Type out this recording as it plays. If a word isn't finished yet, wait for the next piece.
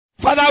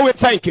Father, we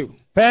thank you.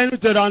 Père, nous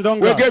te rendons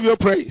We grâce. give you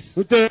praise.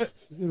 Nous te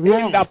In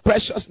louons the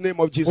precious name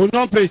of Jesus. au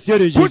nom précieux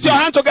de Put your Jésus.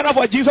 hand together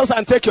for Jesus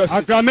and take your seat.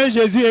 Acclamez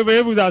Jésus et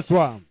veuillez vous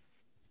asseoir.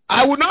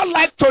 I would not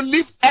like to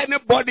leave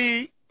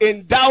anybody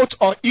in doubt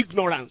or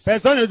ignorance.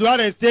 Personne ne doit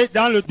rester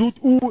dans le doute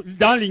ou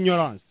dans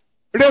l'ignorance.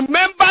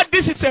 Remember,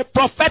 this is a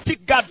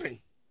prophetic gathering.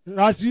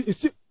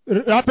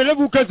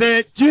 Rappelez-vous que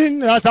c'est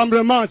un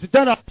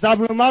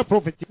rassemblement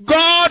prophétique.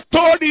 God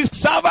told his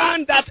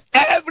servant that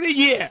every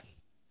year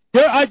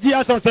Dieu a dit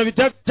à son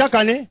serviteur chaque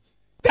année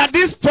that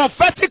this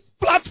prophetic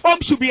platform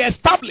should be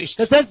established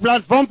que cette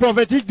plateforme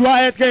prophétique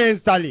doit être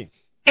installée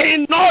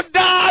in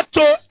order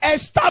to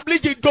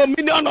establish the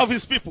dominion of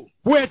his people,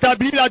 pour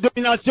établir la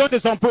domination de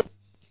son peuple,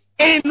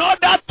 in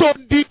order to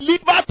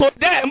deliver to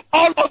them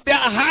all of their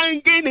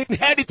hanging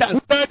inheritance.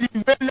 pour leur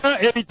livrer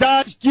leur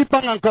héritage qui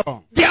pend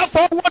encore.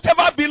 Therefore,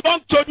 whatever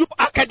belongs to you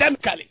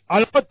academically,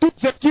 Alors tout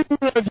ce qui vous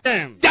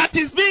revient, that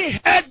is being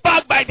held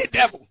back by the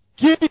devil,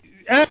 qui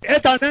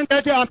est en train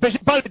d'être empêché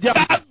par le diable,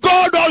 that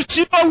God of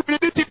Shiloh will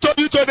release it to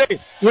you today.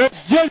 le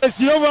Dieu de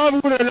Shiloh va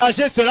vous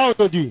relâcher cela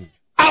aujourd'hui.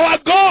 Our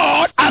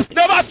God has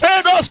never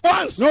failed us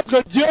once.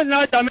 Notre Dieu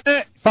n'a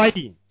jamais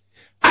failli.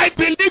 I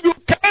believe you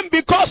came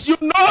because you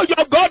know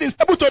your God is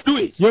able to do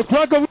it. Je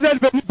crois que vous êtes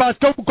venus parce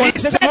que vous He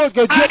connaissez said,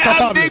 que Dieu est I am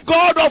capable. the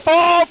God of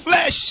all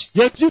flesh.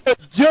 Je suis le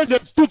Dieu de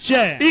toute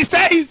chair. He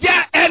said, is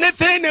there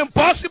anything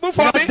impossible Il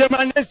for a me?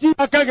 demandé s'il y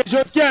a quelque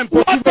chose qui est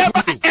impossible Whatever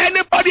pour vous.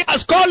 anybody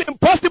has called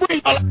impossible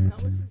in your life,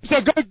 Ce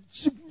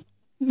que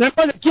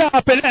n'importe qui a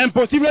appelé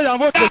impossible dans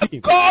votre the vie.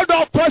 God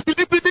of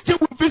possibility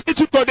will visit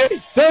you today.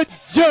 Ce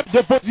Dieu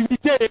de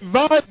possibilités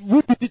va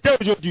vous visiter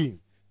aujourd'hui.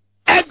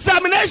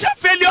 Examination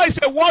failure is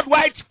a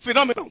worldwide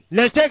phenomenon.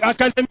 L'échec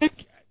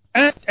académique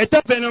est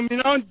un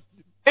phénomène.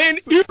 In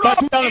Europe,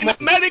 Partout dans le in monde.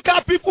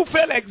 America, people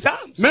fail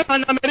exams. Même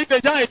en Amérique,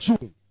 les gens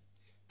échouent.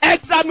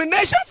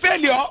 Examination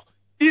failure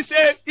is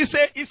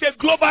a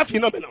global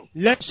phenomenon.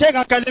 L'échec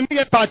académique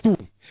est partout.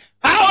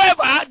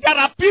 However, there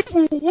are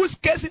people whose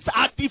cases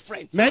are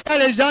different. Mais il y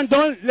a les gens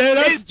dont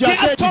leur Is situation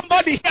there est différente.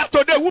 somebody here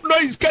today who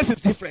knows his case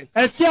is different?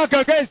 Est-ce qu'il y a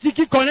quelqu'un ici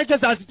qui connaît que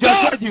sa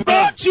situation est God différente?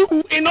 brought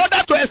you in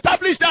order to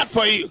establish that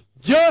for you.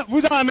 Dieu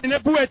vous a amené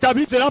pour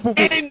établir cela pour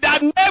vous. In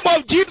the name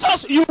of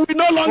Jesus, you will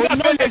no Au longer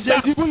nom fail de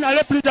exam. Jésus, vous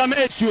n'allez plus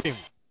jamais échouer.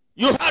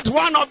 You had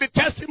one of the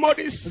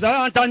testimonies, Vous avez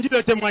entendu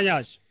le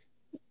témoignage.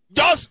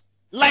 just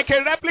like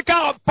a replica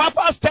of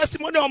Papa's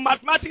testimony on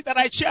mathematics that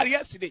I shared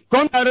yesterday.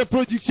 Comme la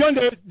reproduction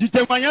du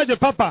témoignage de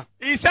papa.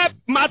 He said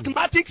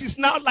mathematics is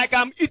now like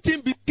I'm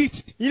eating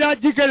biscuits. Il a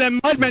dit que les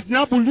maths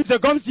maintenant pour lui c'est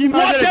comme s'il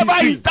mangeait les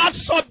Whatever is biscuits. that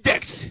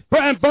subject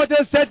Peu importe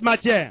cette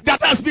matière. that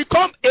has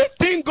become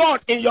a thing God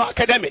in your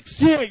academics,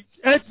 Si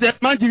est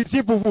tellement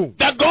difficile pour vous.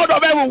 the God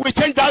of heaven will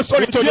change that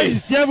story Le Dieu today. du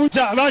ciel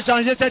va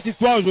changer cette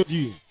histoire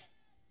aujourd'hui.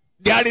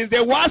 There is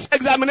the worst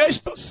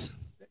examinations,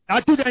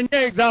 À tout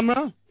dernier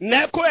examen,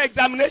 NECO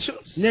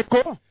examinations.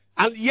 NECO,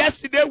 And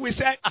yesterday we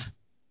said,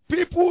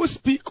 people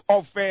speak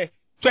of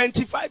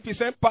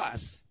 25%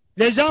 pass,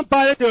 les gens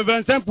parlaient de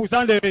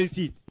 25% de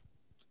réussite.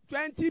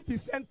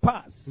 20%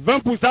 pass.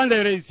 20% de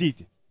réussite.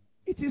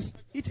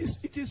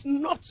 It is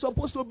not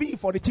supposed to be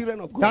for the children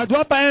of Ça ne God.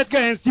 doit pas être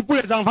ainsi pour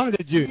les enfants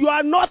de Dieu. You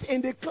are not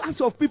in the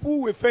class of people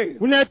who will fail.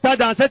 Vous n'êtes pas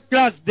dans cette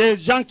classe des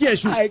gens qui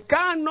échouent. I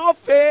cannot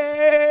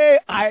fail.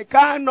 I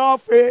cannot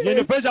Je ne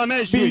fail. peux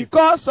jamais échouer.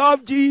 Because of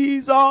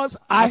Jesus,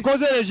 À I. cause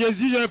de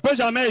Jésus, je ne peux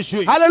jamais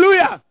échouer.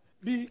 Hallelujah.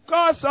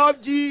 Because of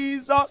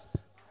Jesus,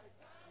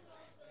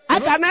 I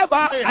can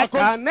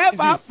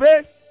never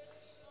fail.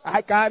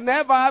 I can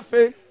never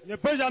fail. Je ne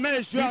peux jamais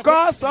échouer. à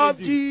Because cause of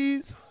de Jésus.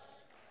 Jesus.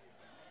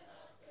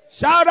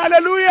 Shout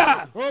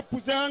hallelujah. Oh,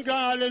 poussez un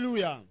grand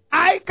alléluia.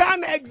 I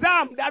can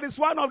exam. That is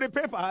one of the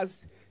papers.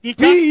 ICAN,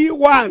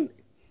 PE1.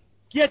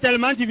 qui est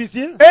tellement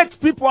difficile. 8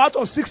 people out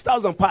of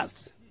 6,000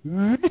 passed.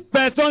 8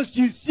 personnes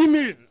sur 6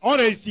 000 ont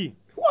réussi.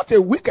 What a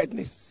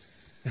wickedness.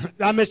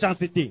 La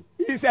méchanceté.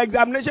 Is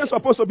examination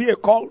supposed to be a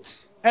cult?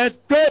 Est-ce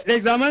que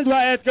l'examen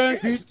doit être un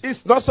culte?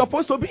 It's not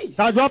supposed to be.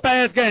 Ça ne doit pas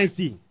être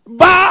ainsi.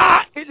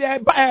 But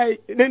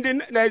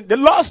in the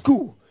law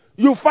school,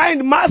 you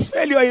find mass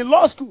failure in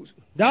law schools.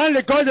 Dans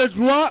l'école de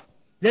droit,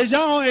 les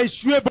gens ont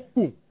échoué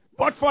beaucoup.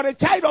 But for a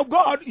child of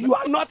God, you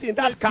are not in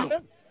that camp.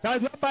 Ça ne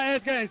doit pas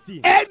être ainsi.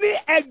 Any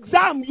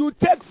exam you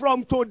take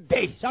from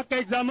today, Chaque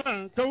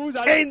examen que vous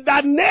allez, in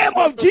the name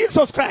of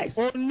Jesus Christ,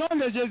 au nom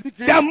de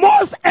Jésus-Christ, the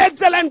most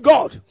excellent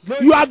God,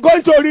 you are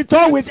going to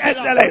return with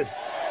excellence.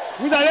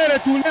 vous allez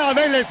retourner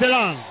avec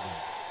l'excellence.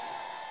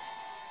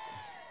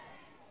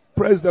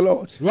 Praise the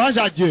Lord. Louange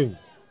à Dieu.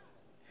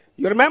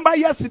 You remember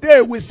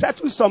yesterday we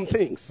settled some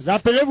things.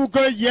 Rappelez-vous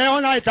que hier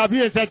on a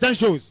établi certaines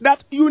choses.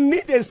 That you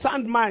need a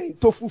sound mind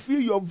to fulfill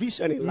your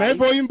vision in Mais il life.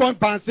 faut une bonne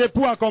pensée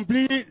pour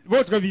accomplir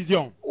votre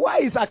vision.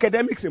 Why is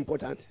academics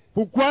important?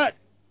 Pourquoi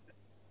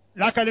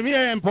l'académie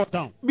est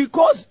importante?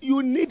 Because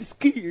you need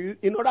skill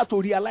in order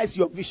to realize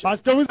your vision.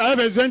 Parce que vous avez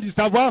besoin du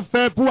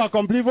savoir-faire pour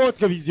accomplir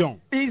votre vision.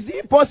 Is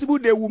it possible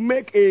they will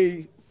make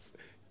a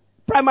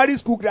primary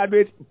school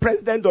graduate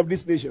president of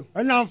this nation?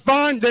 Un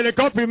enfant de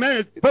l'école primaire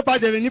ne peut pas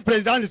devenir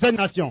président de cette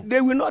nation.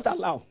 They will not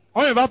allow.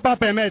 On ne va pas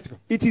permettre.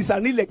 It is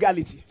an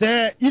illegality.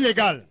 C'est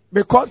illégal.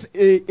 Because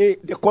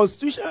the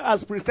Constitution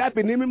has prescribed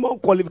a minimum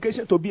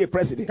qualification to be a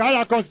president. Car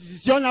la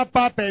Constitution n'a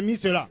pas permis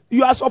cela.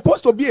 You are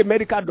supposed to be a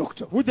medical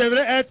doctor. Vous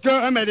devrez être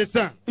un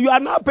médecin. You are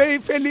now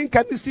failing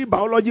chemistry,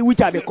 biology, which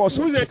are the courses.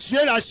 Vous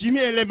étudiez la chimie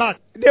et les maths.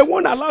 They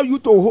won't allow you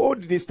to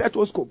hold the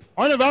stethoscope.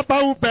 On ne va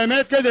pas vous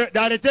permettre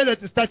d'arrêter le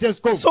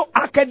stéthoscope. So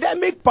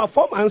academic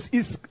performance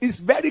is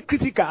very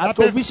critical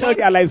to vision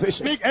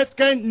realization. Est-ce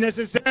que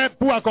nécessaire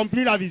pour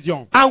accomplir la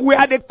vision? And we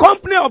are the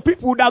company of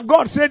people that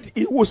God said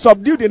He will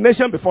subdue the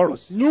nation before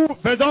us. Nous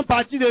faisons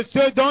partie de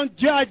ceux dont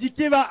Dieu a dit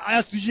qu'il va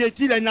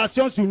assujettir les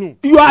nations sous nous.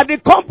 You are the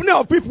company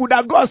of people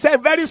that God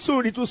said very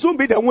soon it will soon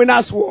be the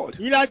winner's world.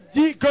 Il a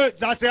dit que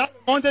ça sera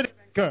le monde des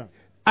vainqueurs.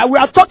 And we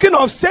are talking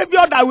of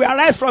Savior that will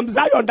arise from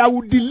Zion, that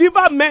will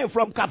deliver men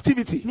from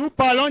captivity. Nous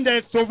parlons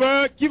des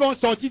sauveurs qui vont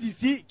sortir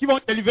d'ici, qui vont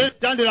délivrer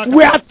les gens de la captivité.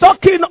 We are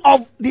talking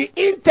of the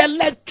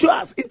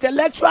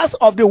intellectuals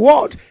of the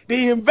world,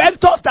 the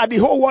inventors that the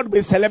whole world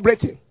will be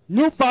celebrating.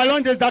 Nous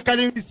parlons des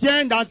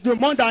académiciens dans le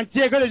monde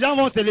entier que les gens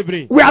vont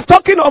célébrer. We are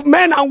talking of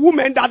men and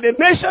women that the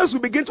nations will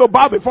begin to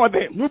bow before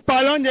them. Nous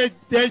parlons des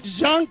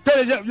gens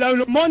que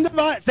le monde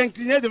va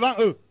s'incliner devant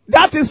eux.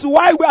 That is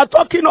why we are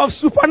talking of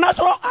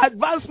supernatural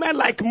advancement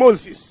like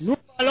Moses. Nous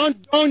parlons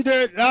donc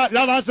de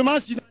l'avancement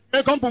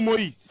surnaturel comme pour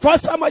Moïse. 1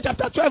 Samuel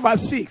chapter 12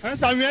 verse 6. 1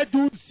 Samuel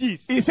 12, 6.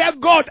 He said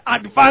God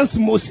advanced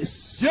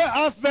Moses. Dieu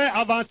a fait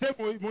avancer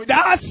Moïse.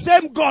 That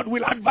same God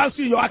will advance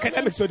you in your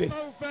academics today. Il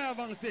va vous faire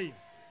avancer.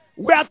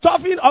 We are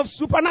talking of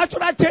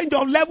supernatural change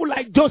of level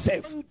like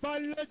Joseph. Nous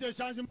parlons de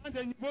changement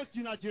de niveau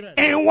surnaturel.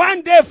 And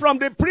one day from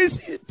the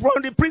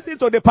prison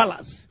to the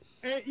palace.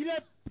 Et il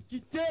est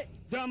quitté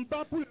d'en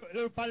bas pour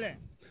le palais.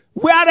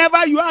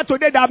 Wherever you are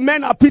today, that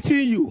men are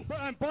pitying you. Peu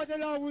importe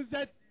là où vous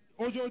êtes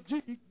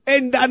aujourd'hui,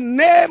 In the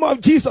name of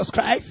Jesus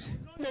Christ,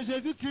 au nom de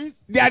Jésus-Christ,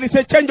 there is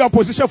a change of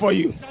position for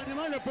you.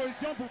 changement de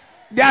position pour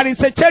There is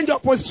a change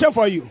of position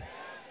for you.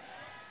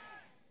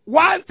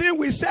 One thing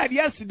we said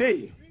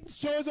yesterday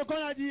chose qu'on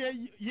a dit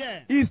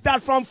hier. is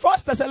that from 1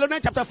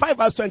 Thessalonians chapter 5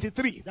 verse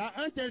 23, Dans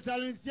 1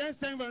 Thessaloniciens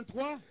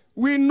 5:23,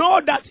 we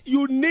know that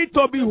you need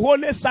to be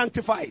wholly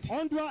sanctified.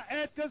 on doit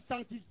être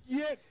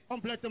sanctifié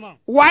complètement.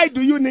 Why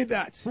do you need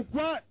that?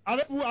 Pourquoi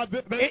avez-vous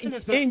besoin de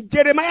ça? In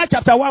Jeremiah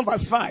chapter 1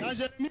 verse Dans 5,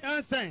 Jérémie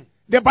 1:5,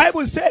 the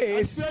Bible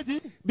says, Dieu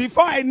dit,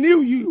 before I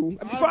knew you,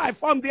 before I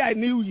formed thee, I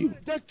knew you.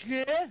 te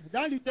créé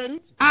dans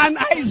l'utérus, And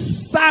I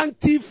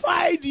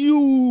sanctified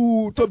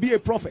you to be a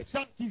prophet.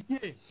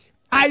 sanctifié.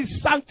 I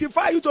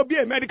sanctify you to be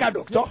a medical Je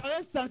doctor.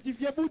 t'avais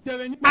sanctifié pour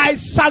devenir. I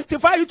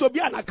sanctify you to be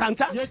an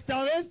accountant. Je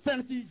t'avais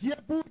sanctifié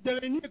pour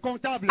devenir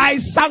comptable. I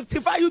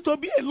sanctify you to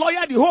be a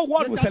lawyer the whole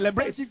world will Je t'avais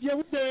celebrate. sanctifié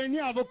pour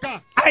devenir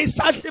avocat. I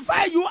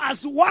sanctify you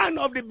as one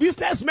of the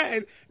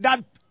businessmen that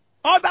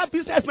other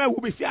businessmen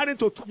will be fearing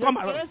to Je come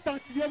t'avais around.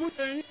 sanctifié pour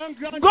devenir un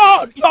grand.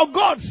 God, your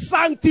God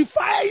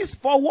sanctifies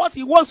for what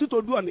He wants you to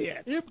do on the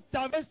earth. Il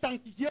t'avait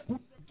sanctifié pour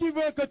ce qu'il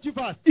veut que tu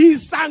fasses. He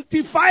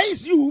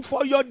sanctifies you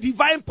for your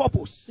divine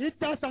purpose. Il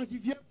t'a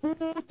sanctifié pour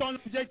ton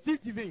objectif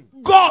divin.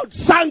 God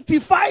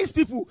sanctifies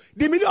people.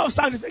 The meaning of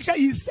sanctification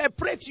is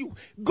separate you.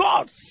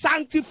 God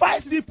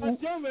sanctifies people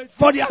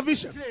for their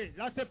vision.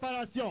 La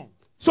séparation.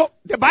 So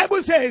the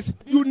Bible says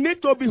you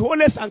need to be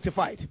wholly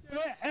sanctified. Tu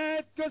devais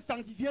être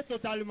sanctifié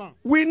totalement.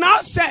 We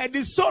now said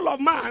the soul of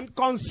man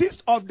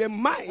consists of the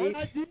On mind,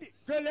 a dit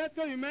que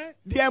l'être humain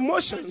the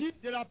emotion, s'agit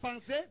de la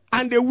pensée,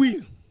 and the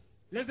will.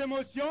 les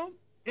émotions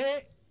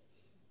et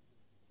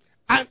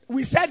And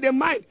we said the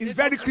mind is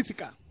very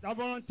critical. la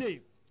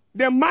volonté.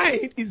 The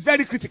mind is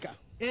very critical.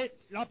 Et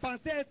la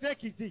pensée est très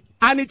critique.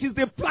 And it is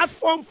the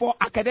platform for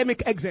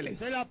academic excellence.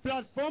 C'est la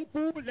plateforme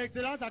pour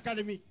l'excellence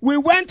académique. We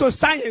went to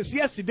science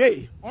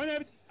yesterday On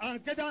est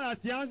entré dans la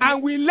science.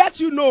 and we let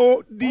you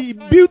know the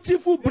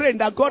beautiful brain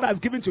that God has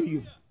given to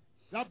you.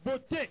 La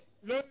beauté,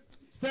 le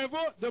cerveau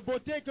de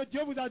beauté que Dieu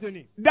vous a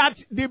donné. That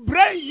the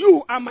brain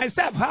you and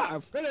myself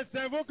have, Que le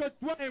cerveau que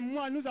toi et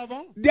moi nous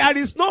avons, there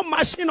is no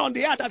machine on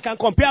the earth that can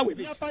compare with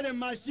il n'y it. a pas de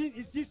machine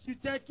ici sur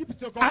Terre qui peut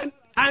se comparer.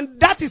 And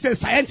that is a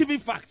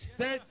scientific fact.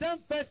 C'est un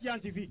fait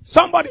scientifique.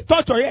 Somebody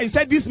touched your ear. He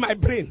said, "This is my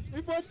brain."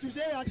 Il faut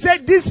toucher à He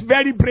said, "This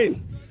very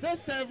brain, ce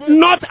cerveau.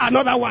 not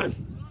another one.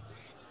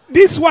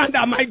 This one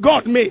that my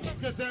God made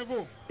Ce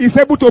cerveau. is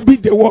able to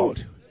beat the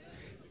world."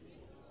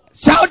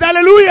 Shout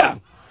hallelujah.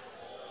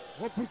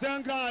 Repoussez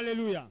un grand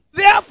alléluia.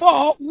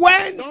 Therefore,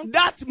 when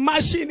that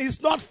machine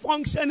is not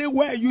functioning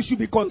well, you should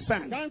be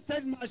concerned. Quand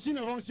cette machine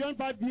ne fonctionne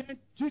pas bien,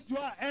 tu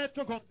dois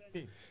être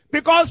concerné.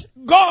 Because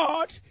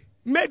God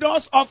made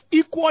us of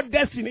equal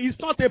destiny. It's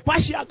not a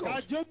partial Car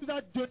God. Dieu nous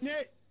a donné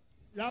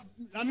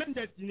la même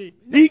destinée,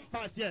 He, pas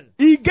partielle.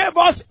 he gave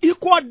us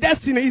equal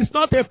destiny. It's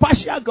not a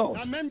partial La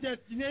God. même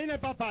destinée, il n'est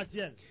pas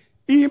partielle.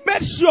 He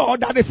made sure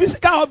that the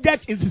physical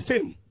object is the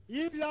same.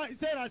 Il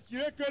s'est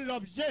rassuré que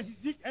l'objet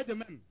physique est de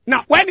même.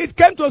 Now, when it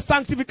came to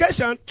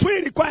sanctification,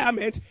 three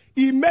requirements,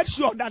 he made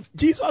sure that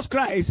Jesus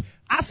Christ,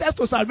 access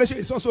to salvation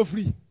is also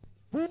free.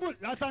 Pour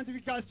la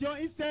sanctification,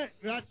 il s'est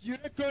rassuré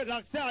que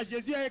l'accès à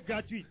Jésus est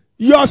gratuit.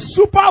 Your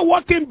super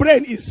working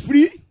brain is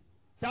free.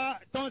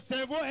 Ton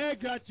cerveau est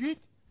gratuit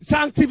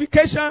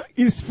Sanctification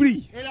is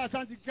free. et la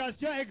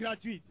sanctification est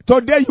gratuite.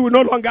 Today you will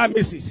no longer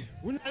miss it.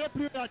 Vous n'allez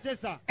plus rater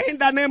ça. In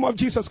the name of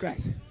Jesus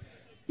Christ.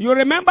 You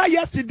remember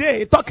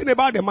yesterday talking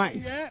about the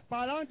mind. Hier,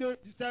 parlant du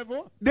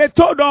cerveau, They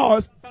told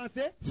us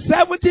pensez,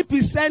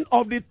 70%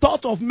 of the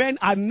thoughts of men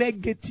are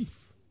negative.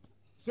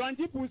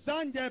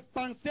 70% des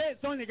pensées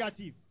sont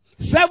négatives.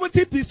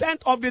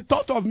 70% of the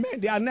thoughts of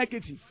men, they are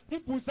negative.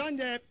 10%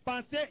 des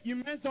pensées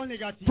humaines sont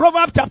négatives.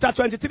 Proverbs chapter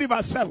 23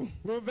 verse 7.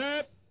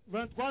 Proverbe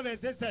 23,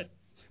 verset 7.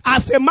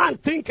 As a man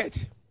thinketh,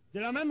 De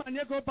la même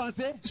manière que vous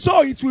pensez,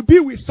 so it will be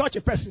with such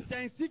a person. c'est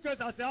ainsi que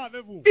ça sera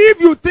avec vous. If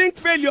you think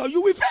failure,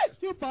 you will fail.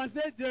 Si vous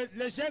pensez de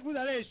l'échec, vous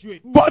allez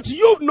échouer. But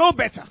you know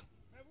better.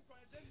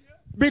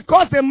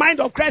 Because the mind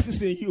of Christ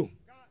is in you.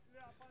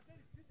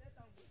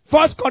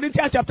 1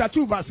 Corinthians chapter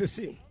 2 verse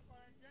 16.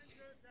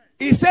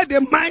 He said the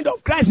mind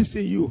of Christ is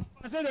in you.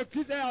 Pensez de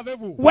Christ est avec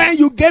vous. When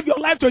you gave your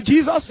life to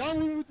Jesus, Quand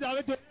vous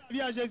avez donné la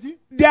vie à Jésus,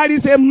 there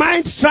is a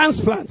mind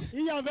transplant.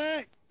 il y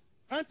avait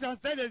un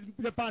transfert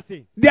de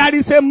pensée. There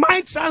is a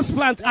mind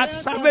transplant Il y a at un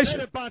transfert salvation.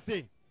 de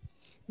pensée.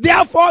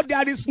 Therefore,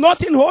 there is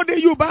nothing holding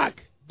you back.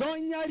 Donc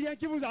il n'y a rien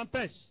qui vous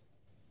empêche.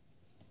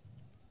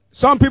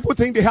 Some people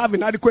think they have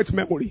inadequate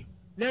memory.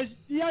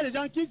 Il y a des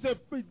gens qui se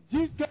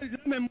disent que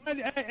leur mémoire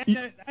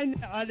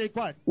est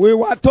adéquate. We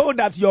were told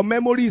that your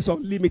memory is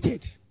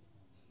unlimited.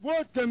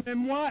 Votre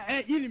mémoire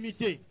est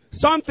illimitée.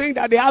 Some think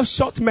that they have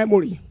short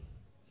memory.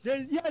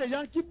 Il y a des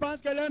gens qui pensent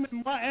que leur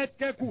mémoire est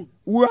très courte.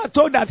 We are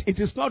told that it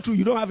is not true.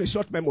 You don't have a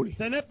short memory.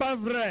 Ce n'est pas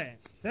vrai.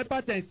 Ce n'est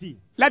pas ainsi.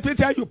 Let me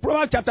tell you,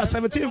 Proverbs chapter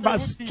 17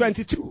 verse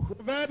 22.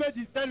 Proverbe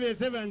 17,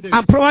 verset 22.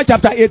 And Proverbs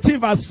chapter 18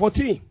 verse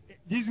 14.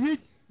 18,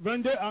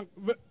 22,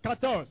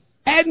 14.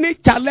 Any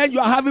challenge you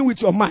are having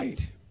with your mind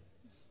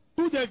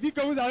Tout défi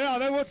que vous avez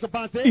avec votre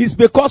pensée, is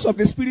because of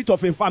the spirit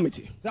of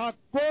infirmity. c'est à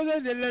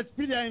cause de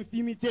l'esprit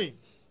d'infimité.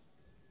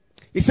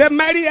 He said,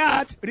 Merry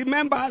heart,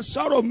 remember,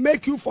 sorrow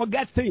make you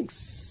forget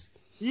things.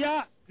 Il y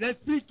a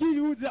l'esprit qui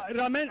vous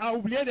ramène à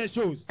oublier des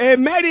choses. A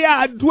merry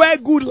heart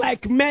doeth good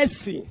like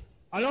mercy.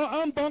 Alors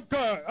un bon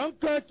cœur, un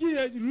cœur qui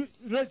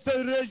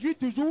se réjouit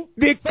toujours,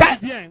 The,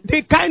 fait bien.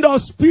 the kind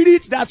of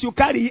spirit that you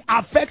carry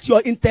affects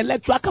your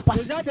intellectual Le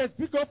capacity. genre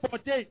d'esprit que vous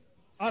portez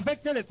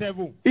affecte le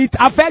cerveau. It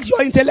affects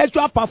your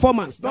intellectual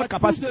performance, La not touche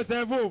capacity. de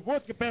cerveau,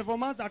 votre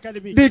performance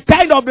académique. The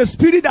kind of the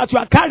spirit that you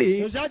are Le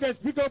carrying, genre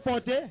d'esprit que vous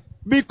portez,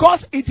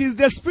 because it is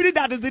the spirit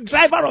that is the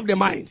driver of the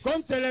mind.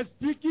 comme c'est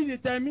l'esprit qui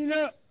détermine,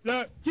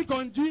 qui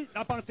conduit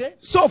la pensée.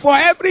 So for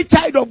every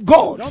child of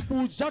God, Donc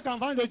pour chaque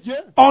enfant de Dieu,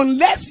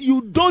 unless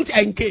you don't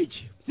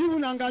engage, si vous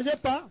n'engagez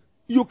pas,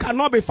 you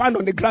cannot be found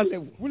on the ground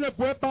level. vous ne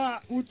pouvez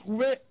pas vous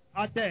trouver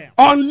à terre.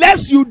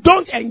 Unless you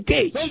don't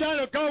engage, Donc dans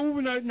le cas où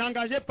vous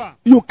n'engagez pas,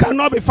 you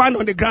cannot be found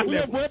on the ground vous ne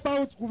level. pouvez pas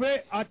vous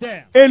trouver à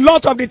terre. A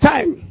lot of the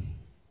time,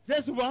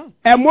 Très souvent,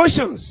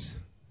 emotions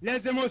les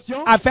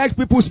émotions affect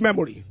people's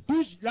memory.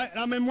 touchent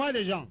la mémoire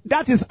des gens.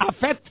 That is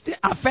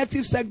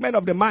affective segment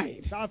of the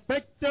mind, Ça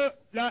affecte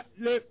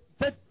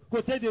cet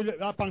côté de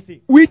la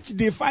pensée. which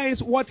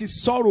defines what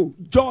is sorrow,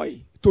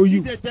 joy to Qui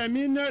you.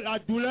 détermine la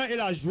douleur et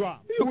la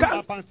joie You pour la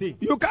can't, pensée.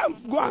 you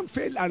can't go and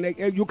fail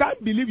you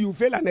can't believe you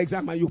fail an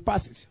exam and you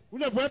pass it. Vous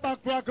ne pouvez pas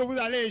croire que vous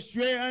allez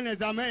échouer un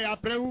examen et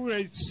après vous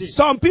réussissez.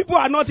 Some people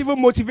are not even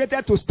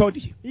motivated to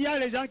study. Il y a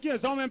des gens qui ne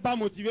sont même pas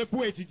motivés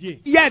pour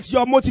étudier. Yet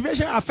your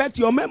motivation affects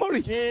your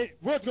memory. Et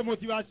votre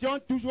motivation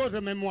touche votre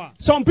mémoire.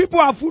 Some people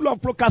are full of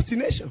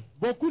procrastination.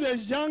 Beaucoup de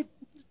gens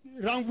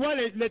renvoient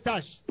les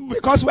tâches.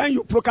 Because when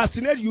you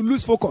procrastinate, you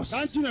lose focus.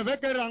 Quand tu ne veux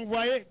que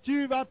renvoyer,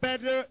 tu vas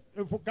perdre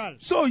le focal.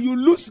 So you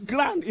lose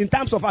ground in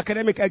terms of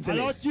academic Alors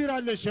excellence. tu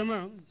rates le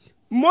chemin.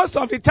 Most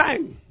of the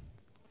time,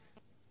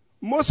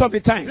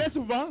 Très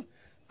souvent,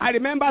 I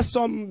remember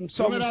some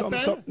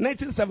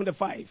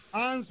 1975.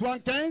 en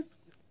 75,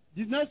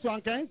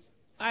 1975,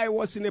 I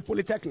was in a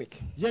polytechnic,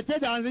 j'étais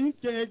dans une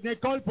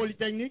école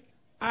polytechnique.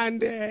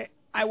 and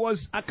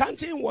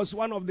accounting was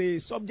one of the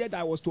subjects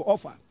I was to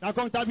offer. La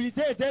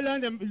comptabilité était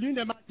l'une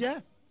des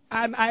matières.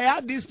 And I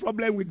had this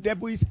problem with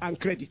debits and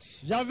credit.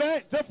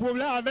 J'avais ce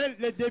problème avec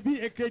les débits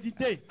et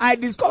crédités. I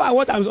discovered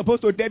what I'm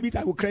supposed to debit,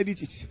 I will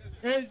credit it.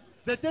 Et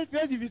c'était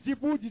très difficile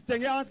pour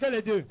distinguer entre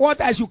les deux. What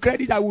I should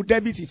credit, I will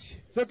debit it.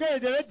 Ce que je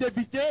devais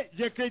débiter,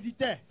 je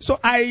créditais. So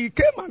I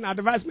came and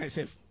advised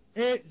myself.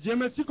 Et je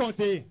me suis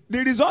conseillé. The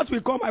result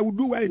will come, I will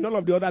do well in all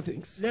of the other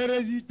things. Les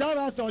résultats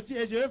vont sortir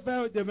et je vais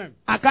faire de même.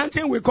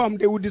 Accounting will come,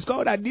 they will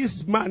discover that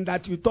this man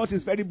that you thought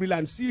is very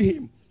brilliant, see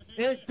him.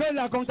 Et que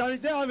la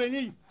comptabilité va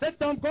venir.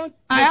 Cet homme compte,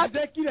 I je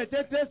disais qu'il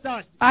était très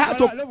sage.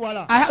 Le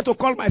voilà. I had to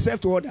call myself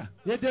to order.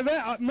 Je devais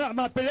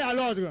m'appeler à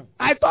l'ordre.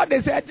 I thought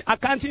they said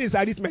accounting is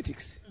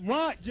arithmetics.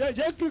 Moi, j'ai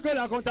cru que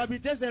la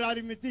comptabilité, c'est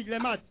l'arithmétique, les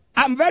maths.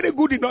 I'm very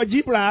good in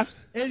algebra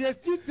Et je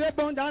suis très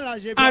bon dans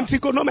l'algèbre and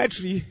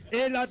trigonometry.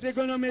 et la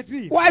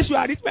trigonométrie. Why should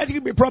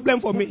arithmetic be a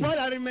problem for me? Pourquoi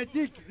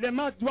l'arithmétique, les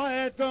maths doivent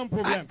être un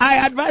problème? I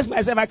advised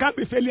myself, I can't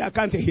be failing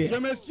accounting Je here.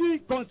 me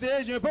suis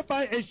conseillé, je ne peux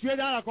pas échouer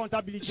dans la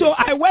comptabilité. So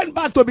I went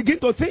back to begin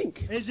to think.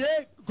 Et j'ai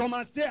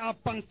commencé à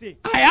penser.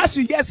 I asked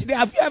you yesterday,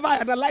 have you ever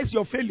analyzed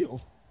your failure?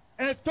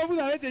 Est-ce que vous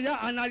avez déjà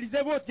analysé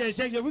votre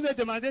échec? Je vous ai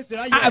demandé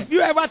cela hier. Have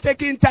you ever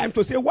taken time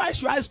to say, why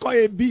should I score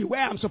a B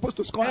where I'm supposed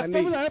to score Est-ce an que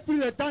vous A? avez pris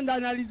le temps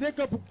d'analyser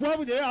que pourquoi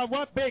vous devez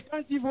avoir B quand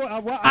il faut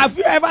avoir A? Have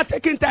you ever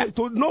taken time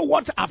to know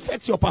what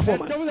affects your Est-ce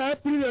performance? que vous avez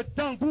pris le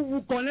temps pour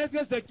vous connaître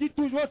ce qui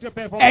touche votre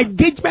performance?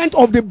 Engagement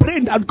of the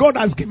brain that God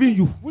has given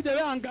you. Vous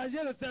devez engager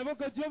le cerveau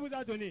que Dieu vous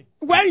a donné.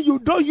 When you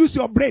don't use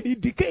your brain, it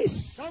decays.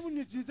 Quand vous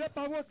n'utilisez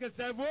pas votre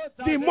cerveau,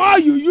 ça The devient- more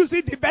you use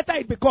it, the better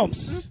it becomes.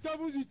 plus que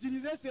vous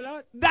utilisez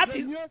cela, That le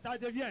is- mieux ça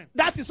devient.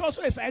 That is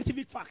also a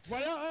scientific fact.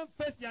 Voilà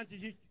un fait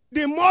scientifique.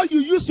 The more you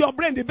use your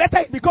brain, the better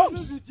it Plus becomes.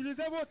 vous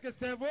utilisez votre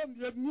cerveau,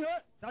 le mieux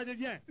ça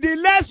devient. The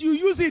less you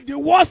use it, the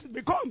worse it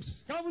becomes.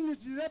 Quand vous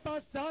n'utilisez pas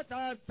ça,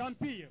 ça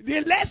s'empire.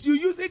 The less you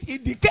use it,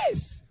 it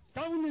decays.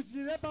 Quand vous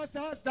n'utilisez pas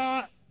ça,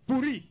 ça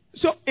pourrit.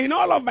 So, in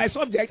all of my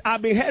subjects,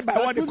 I've been held by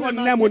what they call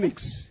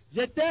mnemonics.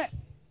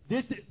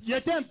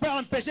 J'étais un peu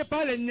empêché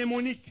par les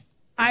mnémoniques.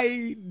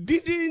 I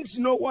didn't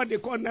know what they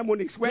call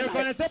mnemonics Je ne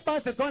connaissais pas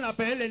ce qu'on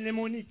appelait les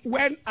mnémoniques.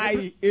 when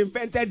I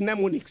invented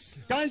mnemonics.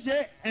 Quand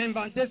j'ai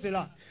inventé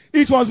cela,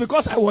 It was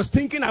because I was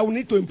thinking I would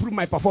need to improve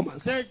my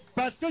performance. c'est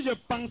parce que je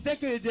pensais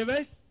que je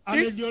devais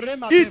améliorer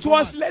ma It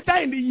was performance.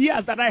 later in the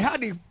years that I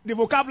had the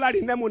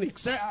vocabulary mnemonics.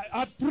 C'est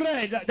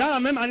après, dans la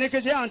même année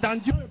que j'ai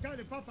entendu le cas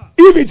de papa.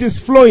 If it is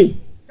flowing,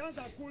 Quand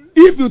ça coule,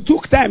 if you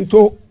took time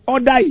to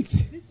order it, si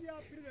tu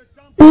as pris le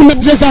temps, Pour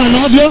mettre ça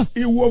en ordre,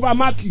 it will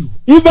overmark you.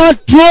 il va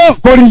trop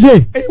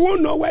corriger. And you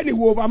won't know when it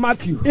will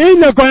overmark you. Il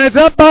ne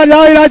connaîtra pas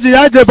là où il a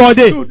déjà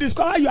débordé. You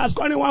discover you are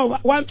scoring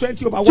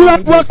 120 over Tu vas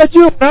voir 100. que tu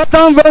auras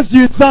 120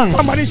 sur 100.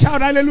 Somebody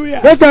shout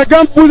hallelujah. Que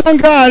quelqu'un pousse un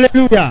grand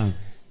alléluia.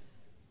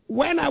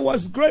 When I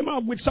was growing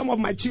up with some of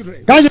my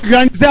children, Quand je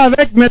grandissais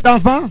avec mes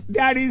enfants,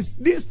 there is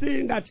this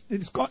thing that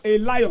is called a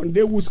lion.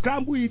 They will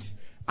scramble it,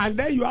 and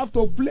then you have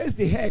to place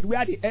the head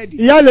where the head il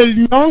is. y a le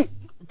lion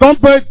qu'on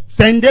peut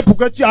scinder pour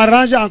que tu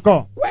arranges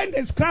encore. When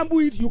they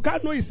scramble it, you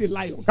can't know it's a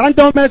lion. Quand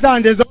on met ça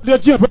en désordre,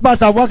 tu ne peux pas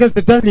savoir que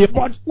c'est un lion.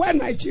 But when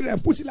my children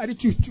put it like this,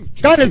 choo, choo,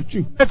 choo, Quand choo, tu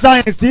choo, mets ça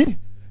ainsi,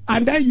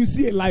 and then you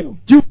see a lion.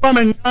 tu vois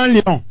maintenant un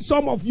lion.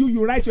 Some of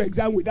you write your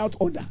exam without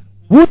order.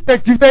 Vous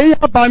écrivez, il y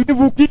a parmi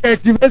vous qui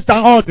écrivez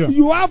sans ordre.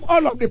 You have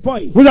all of the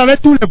points. Vous avez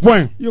tous les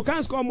points. You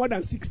can't score more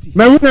than 60.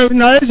 Mais vous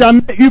n'avez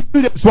jamais eu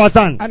plus de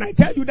 60. And I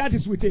tell you that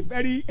is with a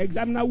very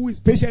examiner who is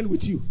patient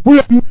with you. Pour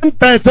la même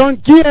personne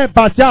qui est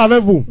patient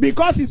avec vous.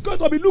 Because he's going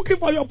to be looking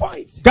for your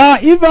points. Car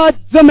il va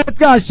se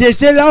mettre à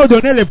chercher là où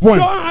donner les points.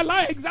 Don't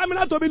allow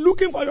examiner to be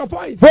looking for your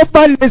points. Faut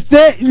pas le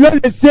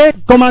laisser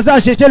commencer à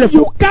chercher les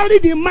You points. carry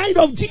the mind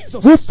of Jesus.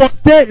 Vous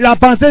portez la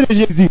pensée de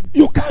Jésus.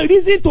 You can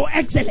reason to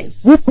excellence.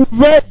 Vous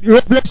pouvez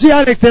réfléchir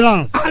à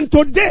l'excellence. And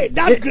today,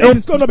 that grace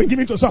is going to be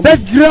given to Cette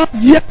somebody. grâce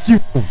vient sur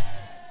vous.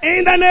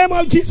 In the name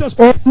of Jesus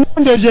Au Christ.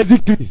 nom de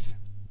Jésus-Christ.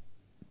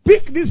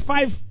 Pick these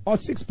 5 or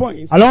 6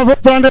 points Alors on va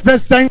prendre ces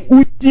 5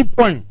 ou 10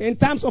 points in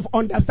terms of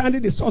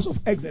understanding the source of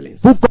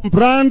excellence. pour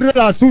comprendre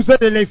la source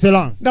de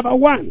l'excellence. Number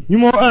 1,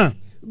 Numéro 1.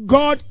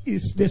 God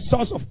is the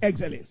source of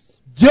excellence.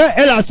 Dieu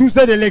est la source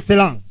de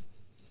l'excellence.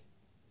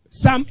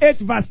 Psalm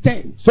 8 verse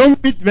 10. Psaume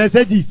 8,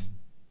 verset 10.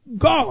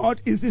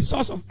 God is the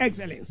source of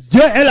excellence.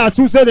 Dieu est la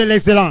source de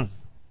l'excellence.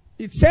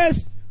 It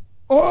says,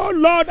 O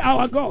Lord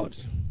our God,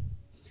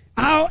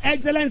 how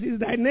excellent is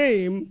thy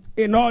name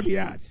in all the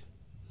earth.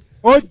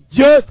 Oh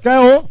Dieu très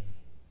haut,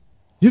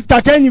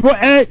 jusqu'à quel niveau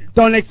est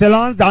ton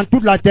excellence dans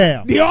toute la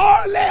terre? The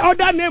only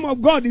other name of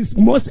God is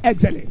most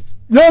excellent.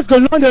 L'autre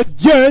nom de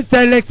Dieu,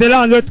 c'est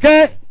l'excellence,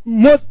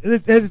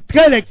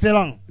 très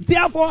excellent.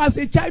 Therefore, as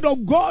a child of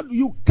God,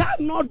 you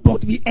cannot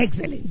but be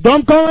excellent.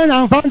 Donc, comme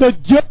un enfant de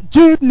Dieu, tu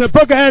ne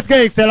peux qu'être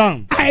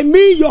excellent. I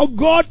mean, your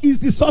God is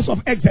the source of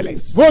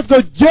excellence.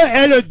 Votre Dieu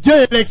est le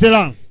Dieu de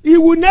l'excellence. He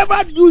will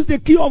never use the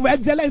key of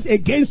excellence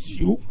against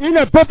you. Il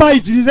ne peut pas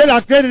utiliser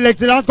la clé de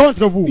l'excellence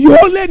contre vous. You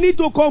only need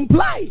to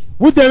comply.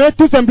 Vous devez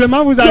tout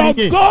simplement vous Your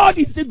aligner. God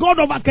is the God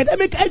of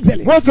academic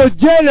excellence. Votre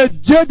Dieu est le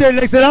Dieu de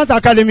l'excellence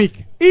académique.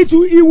 He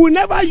will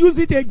never use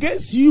it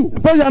against you. Il ne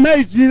peut jamais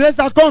utiliser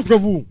ça contre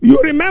vous. You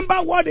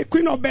remember what the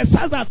queen of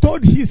Bethsaida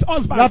told his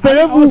husband.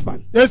 Rappelez-vous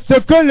de ce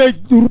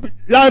que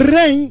la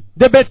reine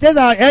de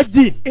Bethsaida a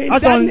dit In à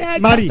son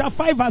Daniel mari.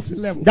 chapter 5 verse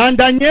 11. Dans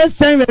Daniel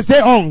 5,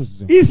 verset 11.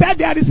 He said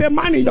there is a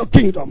man in your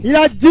kingdom. Elle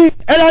a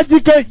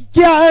dit que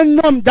qu'il y a un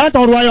homme dans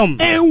ton royaume.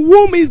 In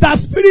whom is the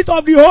spirit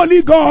of the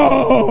Holy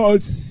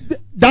God.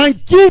 Dans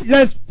qui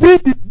l'esprit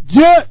de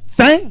Dieu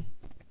Saint.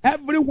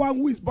 Everyone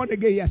who is born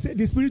again here said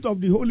the spirit of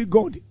the Holy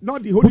God,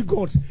 not the Holy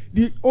God,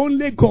 the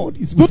only God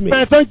is with Toute me.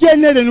 personne qui est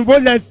née de nouveau,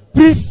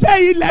 l'esprit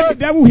Say it, let the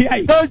devil hear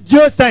it. de Dieu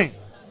Saint.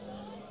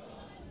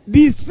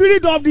 The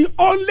spirit of the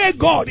only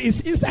God is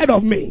inside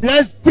of me.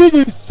 L'esprit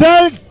du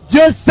seul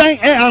Dieu Saint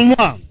est en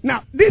moi.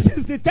 Now, this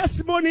is the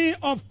testimony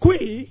of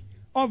Queen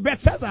of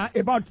Bethsaida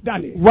about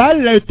Daniel.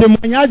 Voilà le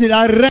témoignage de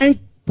la reine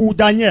pour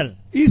Daniel.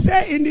 He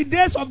said, in the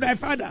days of thy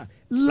father,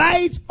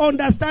 light,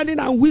 understanding,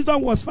 and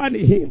wisdom was found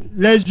in him.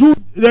 Les jours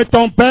de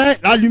ton père,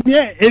 la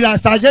lumière et la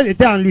sagesse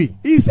étaient en lui.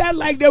 He said,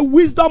 like the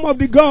wisdom of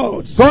the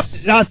gods. Donc,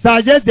 la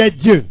sagesse des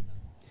dieux.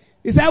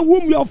 He said,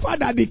 whom your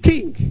father, the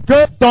king.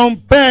 que ton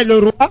père, le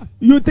roi,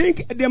 You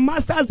think the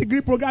master's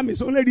degree program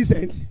is only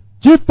recent?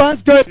 tu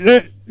penses que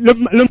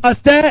le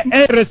master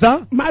est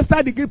récent?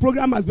 Master degree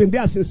program has been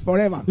there since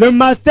forever. Le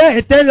master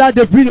était là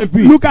depuis.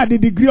 Look at the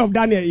degree of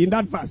Daniel in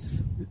that verse.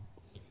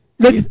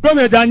 Le diplôme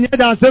de Daniel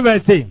dans ce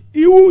verset.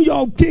 You,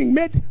 your king,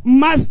 made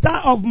master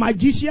of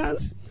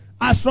magicians,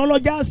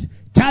 astrologers,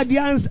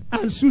 Chaldeans,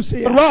 and Le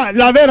soothsayers. roi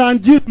l'avait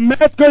rendu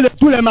maître de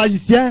tous les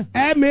magiciens.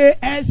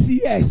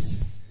 MASCS.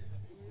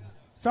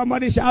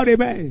 Somebody shout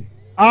amen.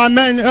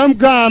 Amen. Un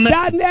grand amen.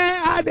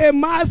 Daniel had a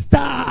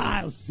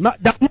master's.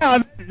 Daniel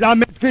avait la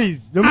maîtrise.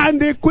 And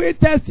the queen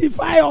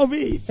testified of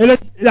it. Et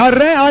la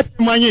reine a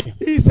témoigné.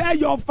 He said,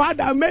 your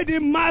father made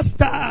him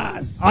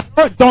masters.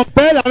 Alors, ton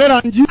père l'avait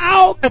rendu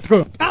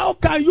maître. How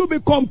can you be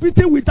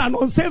competing with an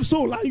unsaved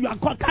soul and you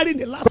are carrying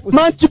the last position?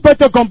 Comment tu peux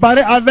te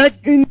comparer avec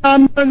une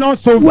âme non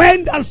sauvée?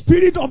 When the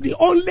spirit of the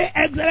only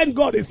excellent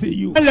God is in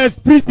you,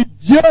 L'esprit de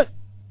Dieu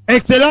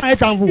excellent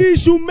est en vous. it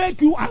should make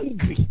you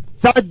angry.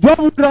 Ça doit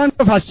vous rendre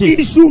fâché.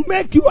 It should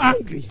make you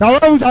angry. Ça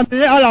va vous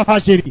amener à la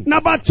fâcherie.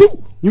 Number 2,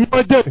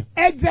 Numéro 2.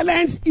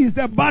 excellence is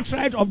the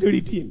birthright of the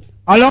redeemed.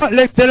 Alors,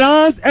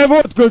 l'excellence est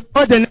votre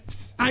droit de naissance.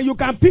 And you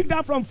can pick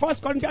that from 1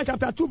 Corinthians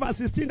chapter 2 verse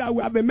 16 that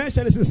we have been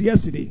mentioning since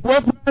yesterday. Vous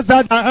pouvez prendre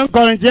ça dans 1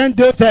 Corinthiens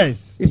 2:16.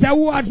 He said,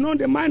 who had known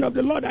the mind of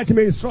the Lord that he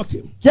may instruct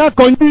him. Qui a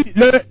connu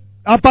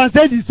la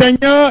pensée du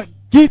Seigneur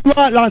qui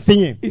doit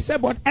l'enseigner. He said,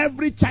 but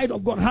every child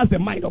of God has the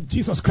mind of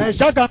Jesus Mais Christ.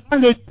 chaque enfant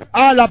de Dieu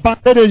a la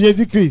pensée de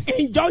Jésus-Christ.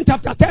 In John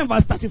chapter 10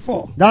 verse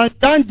 34, Dans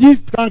Jean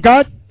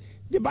 10:34,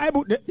 the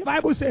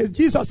Bible says,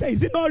 Jesus says,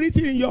 is it not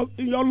written in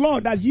your law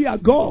that ye are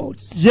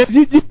gods?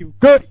 Jésus dit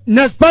que,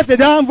 n'est-ce pas, c'est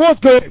dans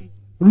votre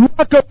loi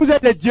que vous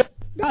êtes des dieux.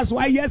 That's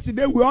why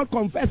yesterday we all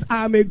confessed,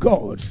 I am a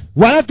God.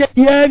 Voilà que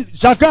hier,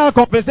 chacun a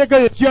confessé que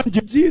je suis un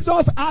Dieu.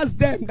 Jesus asked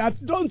them that,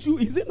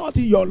 is it not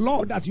in your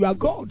law that you are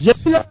God?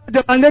 Jésus leur a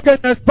demandé que,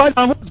 n'est-ce pas,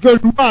 dans votre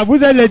loi, vous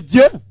êtes les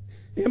dieux.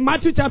 In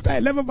Matthew chapter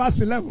 11 verse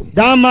 11,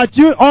 Dans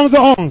Matthieu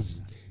 11:11,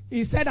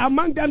 he said,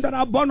 among them that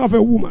are born of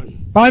a woman,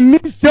 parmi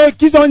ceux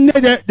qui sont nés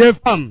de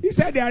femmes, he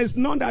said, there is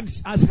none that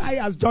is as high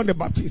as John the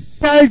Baptist.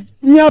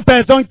 il n'y a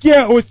personne qui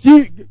est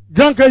aussi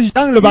grand que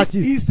Jean le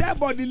Baptiste. He said,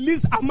 but the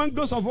least among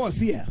those of us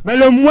here Mais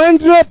le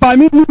moindre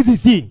parmi nous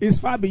ici is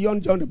far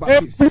beyond John the est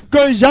Baptist. plus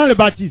que Jean le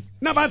Baptiste.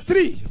 Number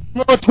 3,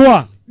 Numéro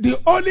 3. the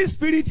Holy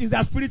Spirit is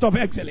the spirit of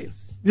excellence.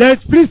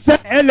 L'Esprit Saint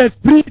est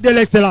l'esprit de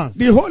l'excellence.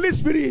 The Holy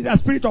Spirit is the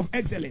spirit of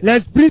excellence.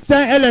 L'Esprit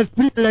Saint est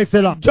l'esprit de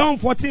l'excellence. John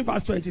 14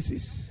 verse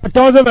 26.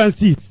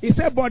 14:26. He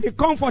said, but the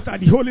Comforter,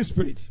 the Holy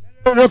Spirit,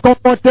 Le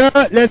comforteur,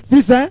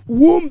 l'Esprit Saint,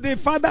 whom the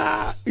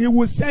Father he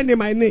will send in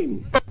my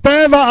name. le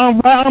Père va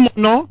envoyer en mon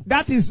nom.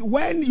 That is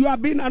when you are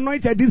being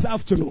anointed this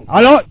afternoon.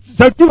 Alors,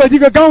 ce qui veut dire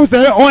que quand vous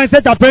serez au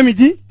cet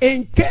après-midi,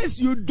 In case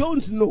you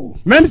don't know,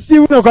 même si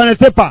vous ne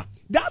connaissez pas,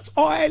 that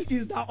oil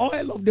is the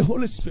oil of the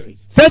Holy Spirit.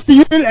 cette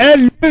huile est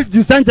l'huile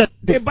du Saint-Esprit.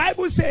 The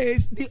Bible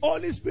says the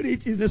Holy Spirit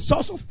is the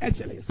source of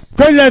excellence.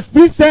 Que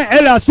l'Esprit Saint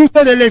est la source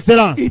de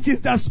l'excellence. It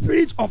is the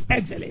spirit of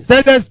excellence.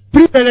 C'est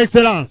l'esprit de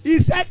l'excellence.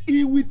 He said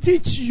he will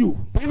teach you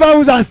Il va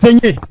vous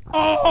enseigner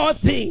all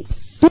things.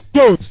 toutes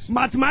choses.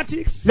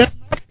 Mathematics, La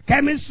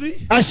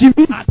chemistry,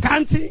 chimie,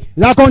 accounting,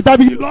 la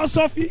comptabilité,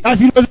 philosophy. la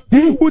He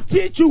philosophie, will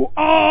teach you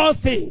all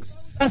things.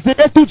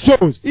 enseigner toutes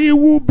choses. He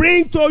will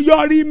bring to your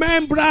Va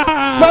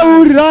remembrance.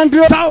 vous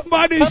rendre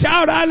Somebody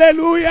shout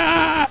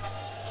hallelujah.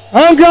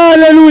 un grand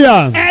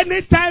alléluia.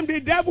 Anytime the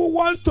devil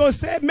wants to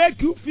say,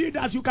 make you feel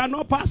that you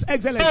cannot pass Le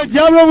excellence,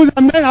 diable vous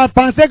amène à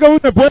penser que vous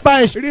ne pouvez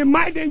pas échouer.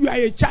 remind him you are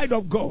a child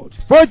of God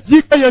Faut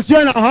dire que je suis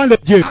un enfant de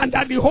Dieu. and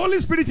that the Holy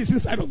Spirit is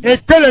inside of you. Et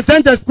que le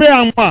Saint-Esprit est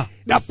en moi.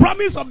 The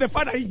promise of the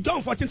Father in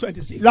John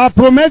 14:26 La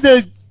promesse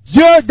de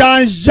Dieu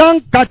dans Jean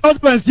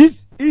 14:26,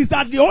 is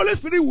that the Holy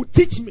Spirit will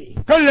teach me.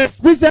 que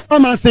l'Esprit Saint va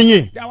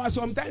m'enseigner. There were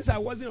some times I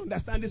wasn't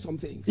understanding some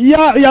things. Il y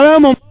avait un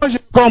moment où je ne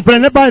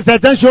comprenais pas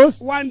certaines choses.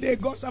 One day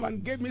God's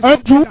servant gave me Un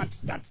something jour,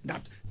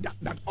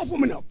 that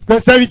opened me up.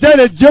 le serviteur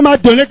de Dieu m'a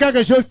donné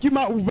quelque chose qui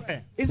m'a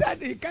ouvert. He said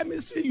the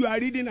chemistry you are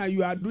reading and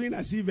you are doing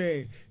as if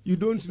you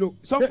don't know.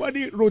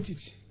 Somebody wrote it.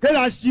 Que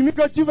la chimie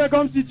que tu fais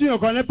comme si tu ne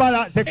connais pas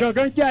là, c'est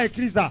quelqu'un qui a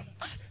écrit ça.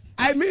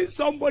 I mean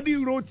somebody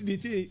wrote the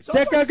thing.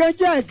 C'est quelqu'un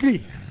qui a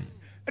écrit.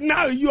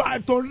 Now you are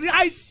to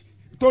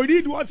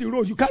read what he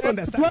wrote. You can't Toi,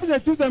 understand.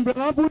 c'est tout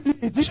simplement pour dire,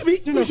 You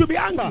should be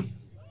angry.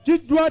 tu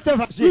dois te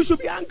fâcher. You should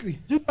be angry.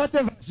 Tu dois te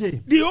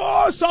fâcher. The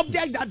whole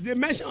subject that they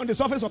mention on the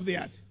surface of the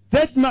earth,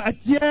 Cette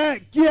matière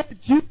qui est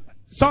tu,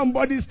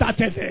 somebody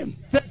started them.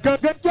 c'est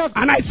quelqu'un qui a...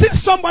 And I see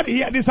somebody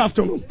here this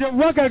afternoon. Je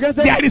vois quelqu'un,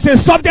 There is a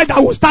subject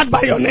that will start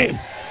by your name.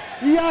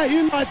 il y a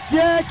une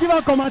matière qui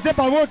va commencer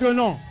par votre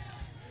nom.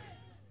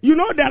 You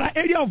know, there are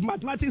areas of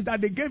mathematics that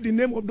they gave the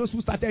name of those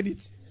who started it.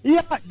 Il y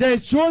a des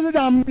choses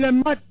dans les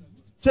maths,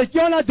 ceux qui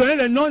ont donné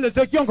le nom de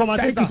ceux qui ont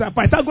commencé Thank you, ça. sir.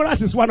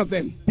 Pythagoras is one of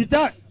them.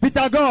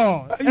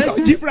 Pythagore.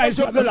 Algebra is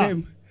one of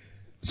them.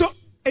 So,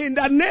 In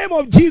the name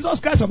of Jesus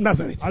Christ of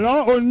Nazareth.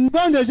 Alors, au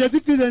nom de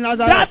Jésus-Christ de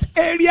Nazareth, That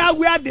area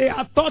where they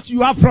have thought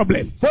you have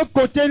problem, ce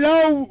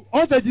côté-là où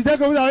on te disait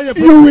que vous avez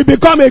des you will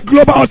become a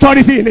global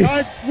authority in it.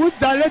 vous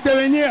allez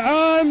devenir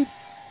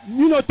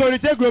une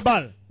autorité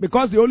globale.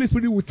 Because the Holy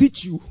Spirit will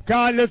teach you.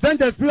 Car le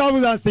Saint-Esprit va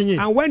vous enseigner.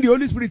 And when the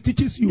Holy Spirit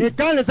teaches you, Et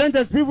quand le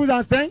Saint-Esprit vous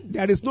enseigne,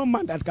 there is no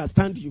man that can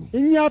stand you.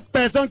 il n'y a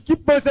personne qui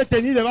peut se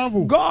tenir devant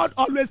vous. God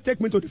always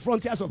take me to the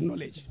frontiers of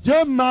knowledge. Dieu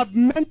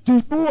m'amène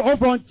toujours aux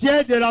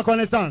frontières de la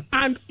connaissance.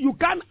 And you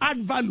can't add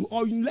value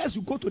unless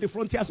you go to the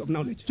frontiers of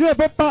knowledge. Tu ne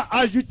peux pas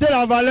ajouter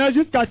la valeur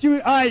jusqu'à ce que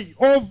tu ailles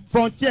aux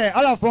frontières,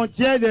 à la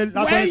frontière de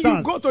la When you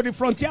connaissance. go to the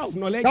frontier of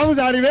knowledge, Quand vous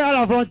arrivez à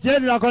la frontière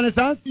de la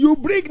connaissance, you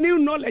bring new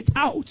knowledge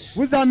out.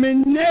 vous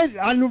amenez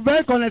la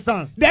nouvelle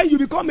connaissance. Then you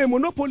become a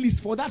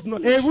monopolist for that Et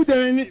knowledge.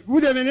 vous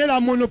devenez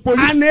la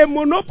monopoliste. And a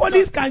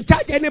monopolist can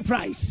charge any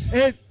price.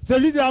 Et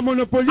celui de la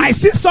monopoliste. I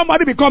see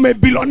somebody become a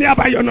billionaire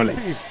by your knowledge.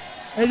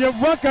 Et je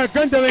vois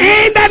quelqu'un devenir.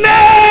 In the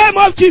name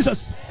of Jesus.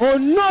 Au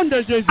nom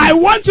de Jésus. I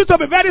want you to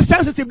be very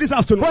sensitive this Faut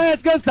afternoon.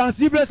 être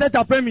sensible cet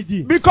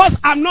après-midi. Because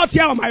I'm not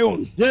here on my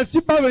own. Je ne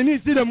suis pas venu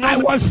ici de moi. I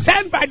was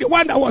sent by the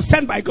one that was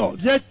sent by God.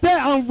 J'étais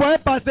envoyé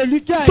par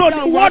celui qui a So été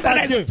the envoyé word par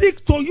that I Dieu.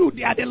 speak to you,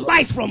 they are the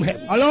light from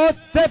heaven. Alors,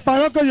 ces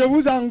paroles que je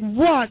vous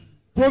envoie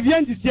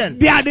proviennent du ciel.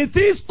 They are the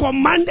things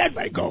commanded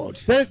by God.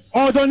 C'est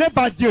ordonné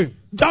par Dieu.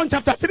 John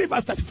chapter 3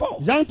 verse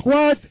 34. Jean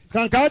 3,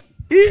 34.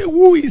 He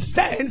who is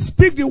sent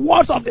speak the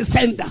words of the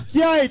sender.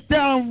 Qui a été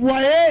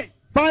envoyé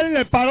par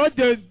les paroles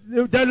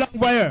de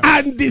l'envoyeur.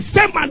 And the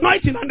same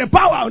anointing and the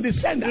power of the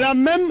sender La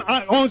même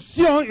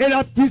onction et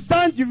la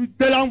puissance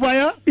de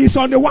l'envoyeur. is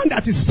on the one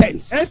that is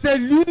sent. Et c'est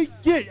lui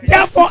qui.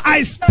 Therefore,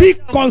 I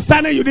speak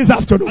concerning you this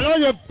afternoon. Alors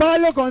je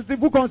parle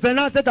vous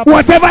concernant cet après-midi.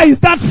 Whatever is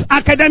that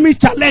academic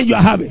challenge you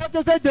are having,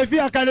 Ce défi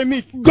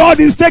académique. God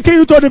is taking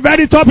you to the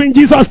very top in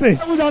Jesus' name.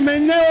 Vous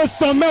amenez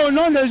au sommet au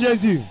nom de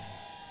Jésus.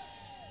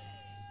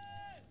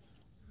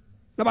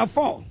 Number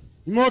 4,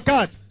 Numéro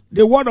 4.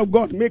 the word of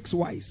God makes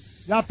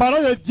wise. La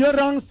parole de Dieu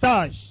rend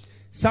sage.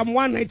 Psalm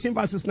 119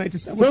 verses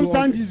 97 Psalm to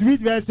 100.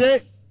 118,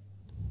 verset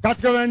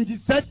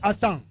 97 à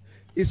 100.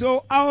 He said,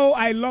 oh,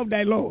 I love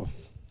thy law.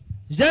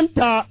 J'aime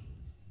ta.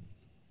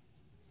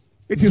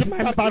 It is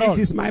Ta parole.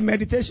 my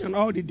meditation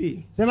all the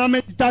day. C'est ma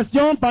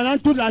méditation pendant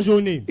toute la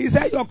journée. He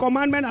said, your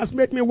commandment has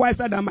made me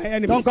wiser than my Ton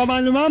enemies.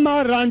 commandement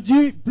m'a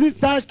rendu plus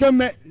sage que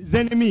mes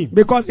ennemis.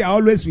 Because they are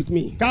always with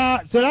me.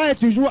 Car cela est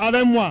toujours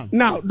avec moi.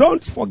 Now,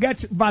 don't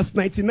forget verse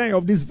 99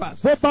 of this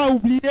verse. Faut pas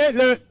oublier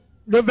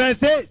le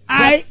verset.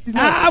 I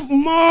have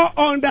more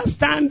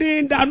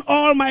understanding than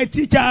all my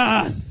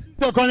teachers.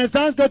 De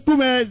connaissance que tous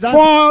mes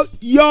For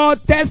your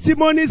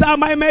testimonies are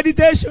my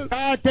meditation.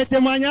 Car tes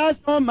témoignages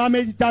sont ma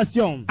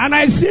méditation. And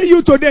I see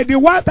you today, the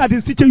one that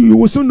is teaching you, you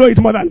will soon know it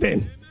more than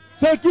them.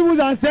 Ceux qui vous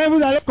enseignent,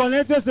 vous allez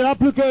connaître cela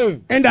plus qu'eux.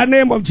 In the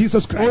name of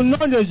Jesus Au Christ.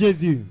 nom de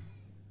Jésus.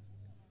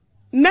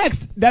 Next,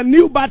 the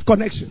new birth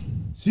connection.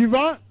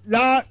 Suivant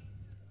la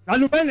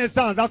nouvelle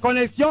naissance, la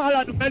connexion à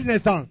la nouvelle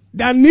naissance.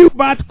 The new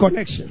birth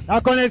connection.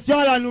 La connexion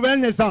à la nouvelle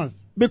naissance.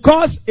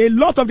 Because a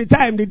lot of the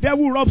time, the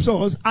devil robs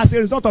us as a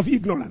result of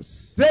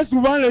ignorance. Très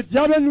souvent, le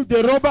diable nous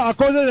dérobe à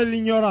cause de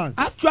l'ignorance.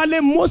 Actually,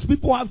 most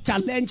people have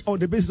challenge on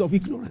the basis of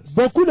ignorance.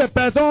 Beaucoup de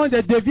personnes ont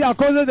des défis à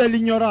cause de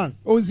l'ignorance.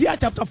 Hosea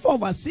chapter 4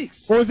 verse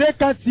 6. Osée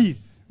 4, 6.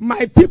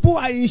 My people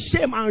are in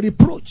shame and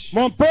reproach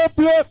Mon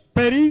peuple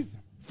périt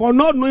for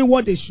not knowing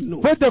what they should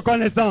know. faute de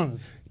connaissance.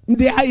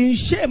 They are in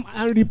shame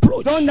and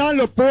reproach Ils sont dans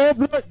le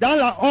peuple, dans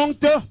la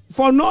honte,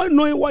 for not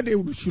knowing what they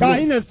should car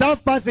ils know. ne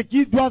savent pas ce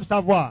qu'ils doivent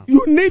savoir.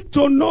 You need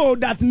to know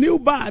that new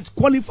birth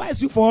qualifies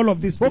you for all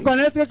of this. Il faut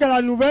connaître que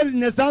la nouvelle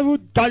naissance vous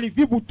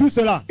qualifie pour tout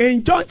cela.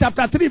 In John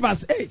chapter 3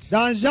 verse 8,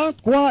 Dans Jean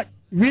 3,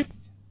 8,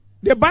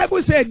 the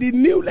Bible said the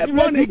newly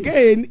born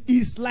again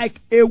is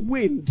like a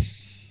wind,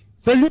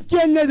 celui qui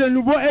est né de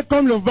nouveau est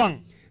comme le vent.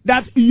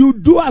 that you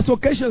do as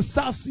occasion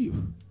serves you.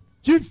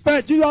 Tu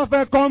dois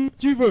faire comme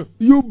tu veux.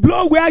 You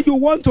blow where you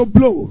want to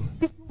blow.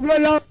 Tu veux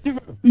là où tu veux.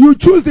 You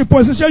choose the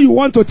position you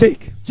want to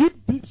take.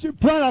 Tu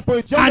prends la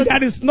position. And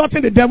there is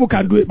nothing the devil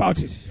can do about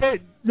it.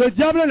 Le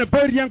diable ne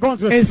peut rien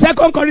contre. In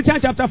 2 Corinthians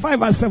chapter 5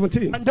 verse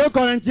 17, En 2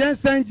 Corinthiens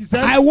 5, 17,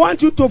 I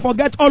want you to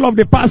forget all of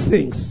the past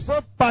things.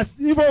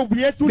 il faut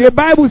oublier tout. The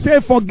Bible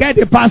says forget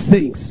the past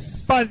things.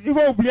 Il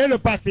faut oublier le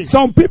passé.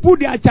 Some people,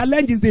 their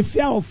challenge is the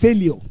fear of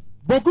failure.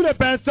 Beaucoup de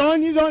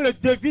personnes, ils ont le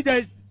défi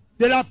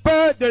de la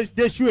peur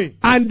d'échouer.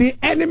 And the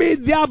enemy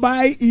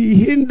thereby,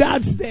 he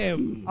hinders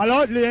them.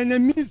 Alors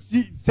l'ennemi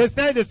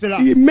s'essaie de cela.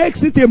 He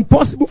makes it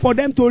impossible for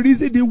them to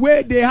reason the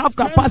way they have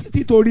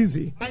capacity to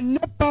reason. À ne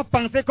pas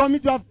penser comme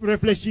ils doivent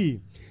réfléchir.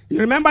 You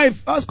remember in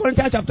 1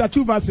 Corinthians chapter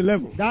 2 verse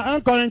 11, Dans 1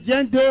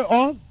 Corinthiens 2,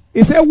 11,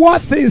 he said, what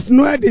things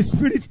knoweth the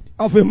spirit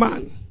of a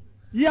man,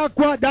 il y a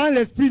quoi dans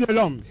l'esprit de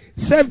l'homme?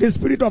 save the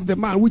spirit of the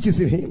man which is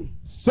in him.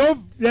 Sauf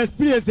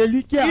l'esprit de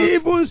celui qui a.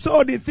 Even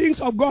so, the things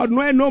of God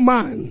knoweth no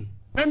man.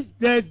 Même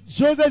les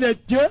choses de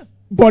Dieu,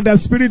 but the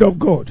Spirit of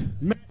God.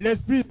 mais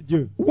l'Esprit de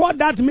Dieu. What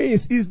that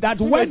means is that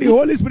when the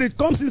Holy Spirit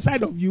comes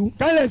inside of you,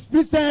 Quand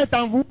l'Esprit Saint est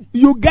en vous,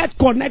 you get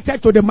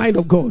connected to the mind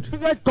of God.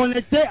 vous êtes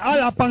connecté à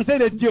la pensée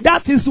de Dieu.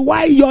 That is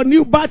why your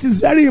new birth is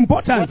very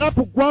important. Voilà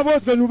pourquoi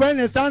votre nouvelle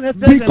naissance est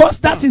très Because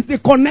that importante. is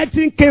the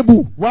connecting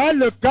cable. Voilà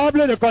le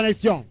câble de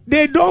connexion.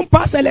 They don't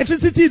pass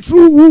electricity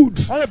through wood.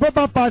 On ne peut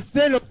pas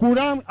passer le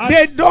courant à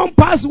They don't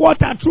pass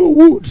water through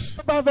wood.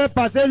 on ne peut pas faire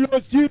passer l'eau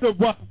sur le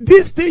bois.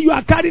 This thing you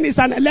are carrying is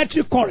an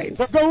electric current.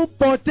 Ce que vous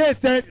portez,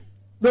 c'est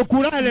le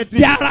courant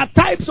électrique. There are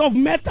types of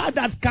metal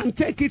that can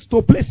take it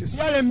to places. Il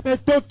y a les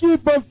métaux qui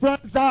peuvent prendre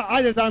ça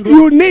à des endroits.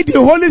 You need the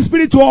Holy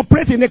Spirit to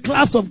operate in the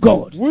class of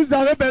God. Vous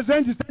avez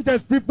besoin du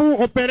Saint-Esprit pour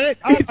opérer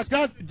à la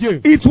grâce de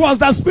Dieu. It was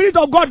the Spirit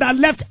of God that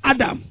left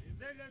Adam,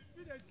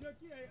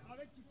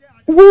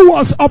 who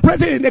was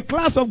operating in the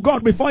class of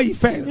God before he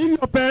fell. Il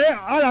opérait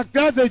à la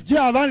grâce de Dieu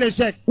avant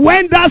l'échec.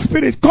 When that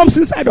Spirit comes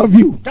inside of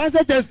you, Quand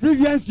cet esprit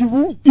vient sur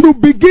vous, you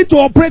begin to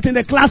operate in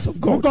the class of vous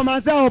God.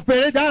 commencez à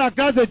opérer dans la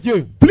grâce de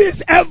Dieu.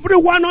 Please,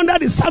 everyone under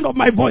the sound of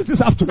my voice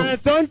this afternoon,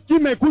 Personne qui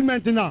m'écoute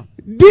maintenant,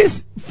 this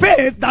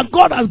faith that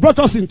God has brought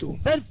us into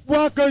cette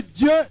foi que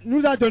Dieu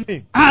nous a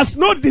donnée, has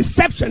no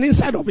deception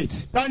inside of it.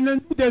 ça ne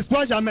nous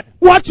déçoit jamais.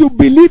 What you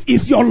believe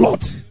is your lot.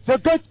 Ce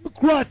que tu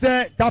crois,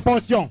 c'est ta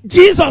portion.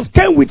 Jesus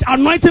came with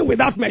anointing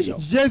without measure.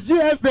 Jésus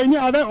est venu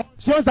avec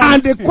chose à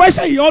And the mesure.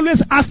 question he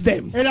always asked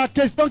them, Et la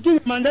question qu'il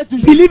demandait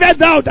toujours, believest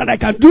thou that I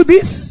can do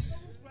this?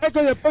 est que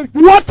le peuple,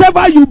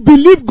 Whatever you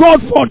believe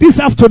God for this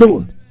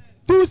afternoon,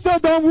 tout ce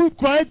dont vous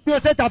croyez que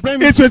cet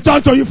après-midi, it will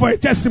turn to you for a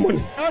testimony.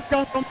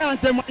 quand on met en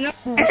témoignage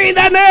pour vous, In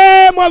the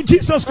name of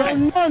Jesus au Christ.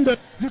 nom de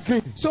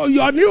Jésus-Christ, So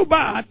your new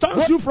birth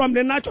turns you from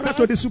the natural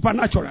to the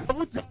supernatural.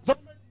 vous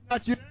transformez du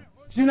naturel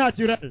au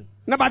surnaturel.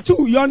 Number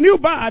two, your new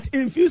birth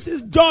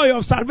infuses joy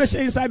of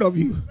salvation inside of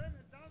you.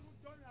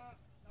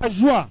 La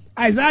joie.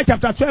 Isaiah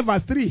chapter 12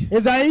 verse 3.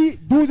 Ésaïe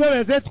 12,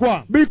 verset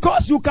 3.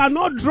 Because you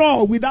cannot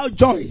draw without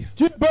joy.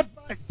 Tu ne peux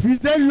pas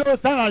puiser l'eau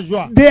sans la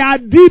joie. They are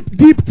deep,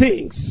 deep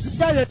things. Il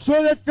y a des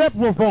choses très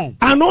profondes.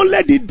 And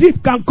only the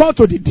deep can call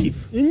to the deep.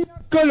 Il n'y a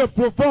que le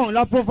profond,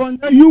 la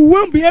profondeur. You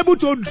won't be able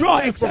to draw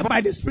except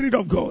by the Spirit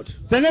of God.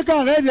 Ce n'est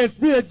qu'avec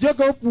l'Esprit de Dieu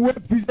que vous pouvez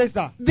puiser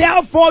ça.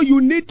 Therefore,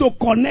 you need to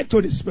connect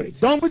to the Spirit.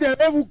 Donc vous devez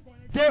vous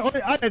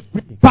connecter à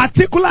l'Esprit.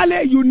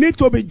 Particularly, you need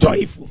to be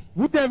joyful.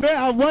 Vous devez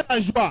avoir la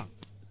joie.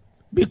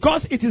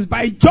 Because it is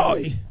by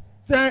joy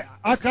C'est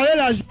à travers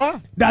la joie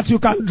that you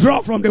can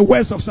draw from the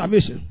wells of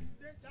salvation.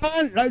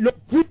 dans le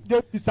fruit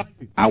du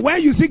salut. And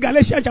when you see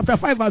Galatians chapter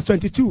 5 verse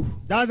 22,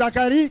 Dans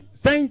Zacharie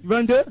 5,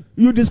 22,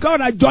 you discover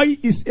that joy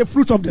is a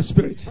fruit of the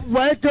Spirit. vous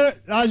voyez que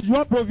la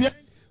joie provient.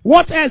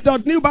 What else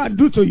does new birth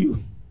do to you?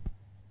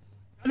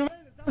 La nouvelle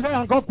naissance fait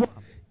encore quoi?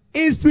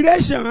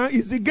 Inspiration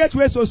is the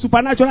gateway to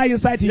supernatural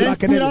insight in your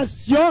academics.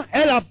 L'inspiration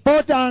est la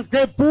porte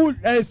d'entrée pour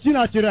le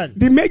surnaturel.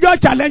 The major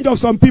challenge of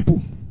some people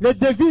Le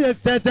défi de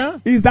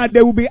certains, is that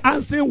they will be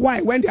answering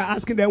why when they are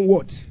asking them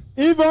what.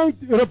 ils vont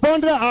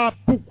répondre à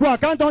pourquoi.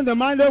 Quand on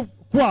demande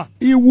quoi,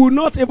 He will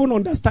not even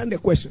understand the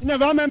question. il ne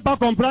va même pas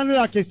comprendre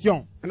la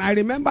question. And I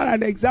remember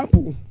an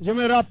example. Je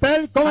me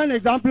rappelle, comme un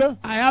exemple,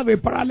 I have a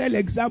parallel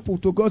example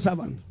to God's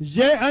servant.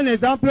 j'ai un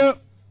exemple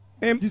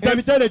du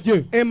serviteur de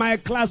Dieu. In my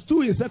class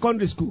 2 in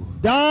secondary school,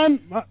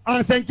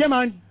 En cinquième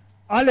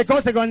à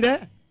l'école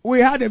secondaire,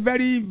 we had a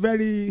very,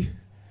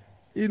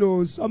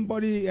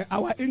 somebody,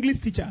 our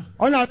English teacher.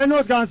 on avait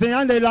notre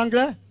enseignant de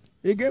l'anglais.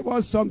 He gave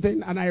us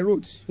something and I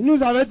wrote. Il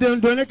nous avait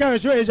donné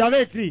quelque chose et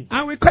j'avais écrit.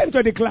 And we came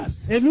to the class.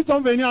 Et nous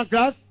sommes venus en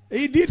classe.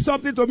 He did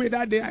something to me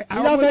that day. Il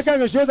a fait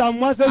quelque chose à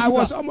moi ce I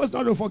was jour-là. almost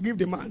not to forgive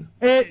the man.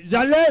 Et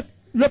j'allais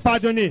le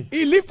pardonner.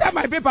 He lifted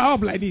my paper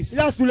up like this. Il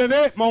a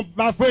soulevé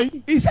ma feuille.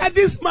 He said,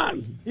 this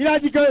man, Il a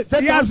dit que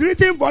cet he homme, has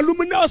written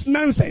voluminous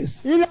nonsense.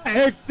 il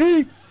a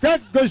écrit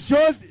quelque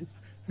chose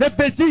de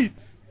bêtises.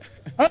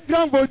 Un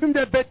grand volume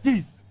de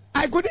bêtises.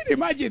 I couldn't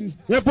imagine.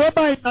 Je ne pouvais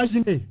pas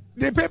imaginer.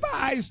 The paper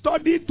I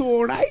studied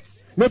to write,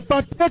 Le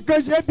papier que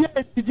j'ai bien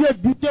étudié,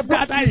 buté pour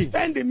that I lire.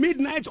 spent the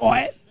midnight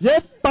oil. J'ai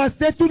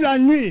passé toute la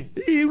nuit.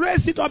 He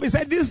raised it up. He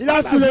said, this Il a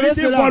man has soulevé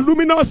written cela.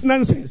 voluminous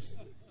nonsense.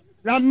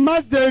 La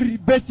masse de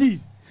bêtises.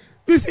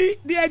 You see,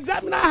 the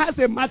examiner has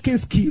a marking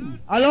scheme.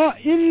 Alors,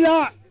 il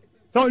a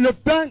le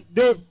plan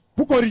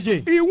pour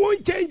corriger. He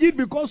won't change it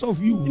because of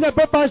Il you. ne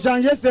peut pas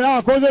changer cela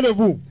à cause de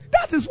vous.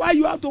 That is why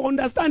you have to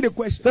understand the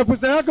question. C'est pour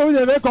cela que vous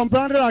devez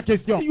comprendre la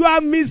question. You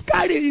are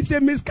miscarried. It's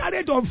a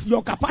miscarriage of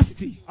your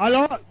capacity.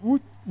 Alors,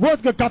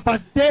 votre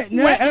capacité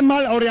est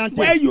mal orientée.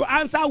 Where you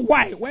answer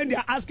why when they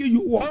are asking you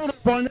Quand what. vous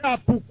répondez à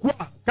pourquoi,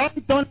 quand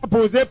on a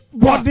posé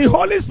But the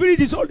Holy Spirit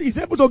is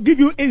able to give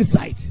you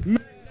insight. mais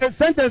le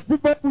Saint-Esprit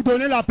peut vous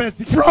donner la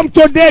perspective. From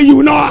today, you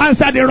will not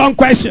answer the wrong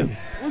question.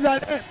 Vous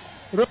allez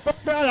répondre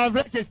à la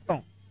vraie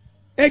question.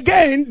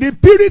 Again, the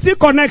purity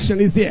connection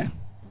is there.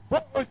 Vous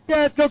aussi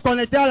être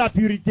connecté à la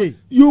pureté.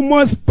 You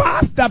must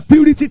pass the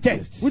purity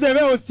test Vous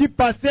devez aussi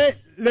passer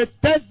le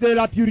test de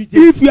la pureté.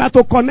 if you are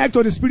to connect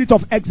to the spirit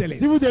of excellence.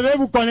 Si vous devez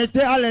vous connecter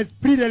à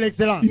l'esprit de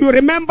l'excellence. You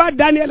remember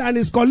Daniel and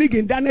his colleague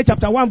in Daniel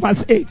chapter 1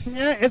 verse 8.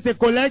 Et ses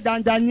collègues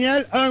dans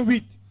Daniel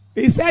 1:8.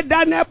 He said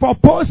Daniel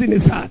proposed in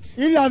his heart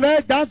Il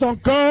avait dans son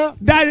cœur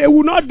that he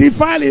would not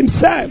defile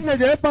himself qu'il ne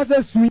devait pas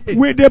se souiller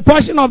with the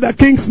portion of the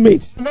king's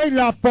meat. avec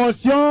la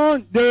portion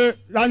de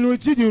la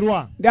nourriture du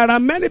roi. There are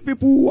many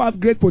people who have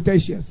great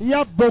potentials. Il y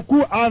a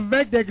beaucoup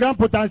avec des grands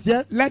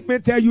potentiels. Let me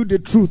tell you the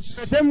truth.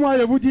 Laissez-moi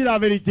de vous dire la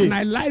vérité. And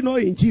I lie not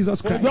in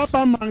Jesus On ne doit Christ.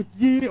 pas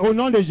mentir au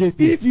nom de Jésus.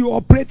 If you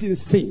operate in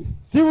sin,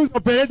 Si vous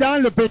opérez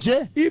dans le péché,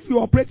 if you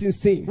operate in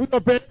sin, vous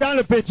opérez dans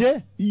le péché,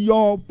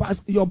 your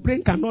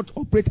brain cannot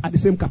operate at the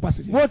same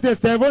capacity. votre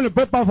cerveau ne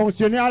peut pas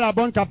fonctionner à la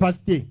bonne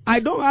capacité.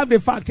 I don't have the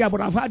fact here, but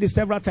I've heard it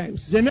several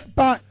times. Je n'ai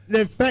pas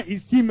les faits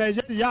ici, mais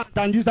j'ai déjà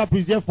entendu ça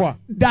plusieurs fois.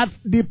 That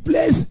the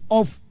place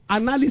of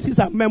analysis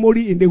and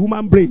memory in the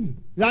human brain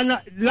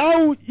Là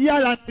où il y a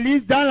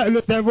l'analyse dans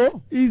le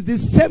cerveau, is the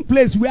same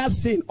place where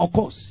sin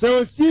occurs. c'est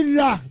aussi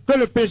là que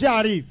le péché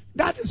arrive.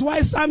 That is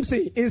why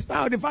Samson, in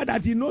spite of the fact that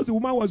he knows the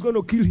woman was going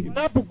to kill him,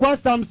 Voilà pourquoi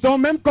Samson,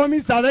 même comme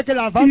il savait que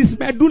la femme, his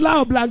medulla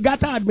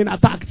oblongata had been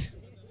attacked.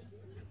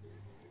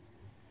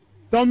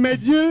 son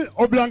médule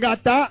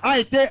oblongata a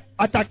été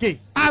attaqué.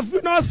 Have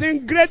you not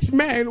seen great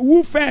men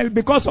who fell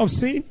because of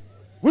sin?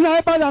 Vous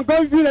n'avez pas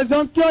encore vu les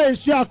hommes qui ont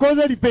échoué à cause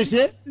du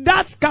péché?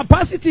 That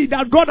capacity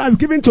that God has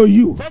given to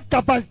you, Cette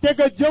capacité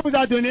que Dieu vous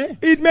a donnée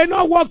it may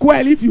not work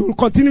well if you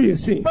continue in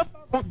sin. ne peut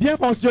pas bien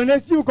fonctionner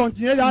si vous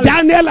continuez dans le...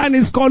 Daniel and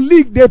his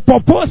colleague, they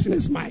proposed in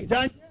his mind.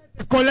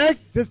 Les collègues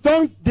se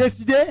sont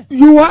décidés.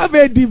 You have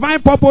a divine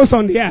purpose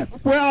on the earth. Vous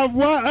pouvez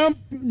avoir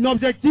un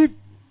objectif.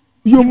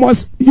 You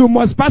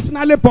must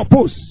personally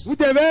propose. Vous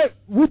devez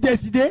vous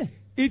décider.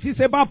 It is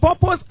about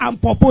purpose and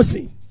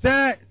purposing.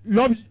 C'est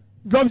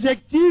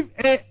l'objectif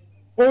est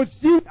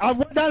aussi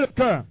avoir dans le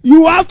cœur.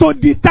 You have to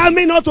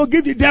determine not to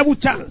give the devil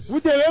chance.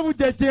 Vous devez vous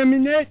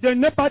déterminer de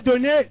ne pas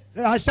donner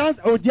la chance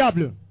au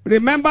diable.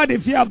 Remember, the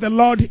fear of the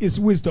Lord is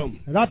wisdom.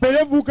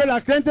 Rappelez-vous que la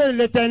crainte de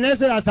l'Éternel,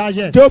 c'est la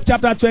sagesse. Job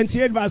chapter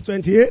 28 verse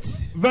 28.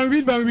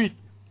 28.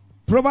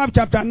 Proverbs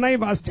chapter 9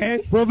 verse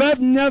 10. Proverbe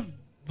 9,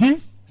 10.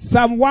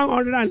 Psalm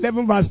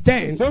 111 verse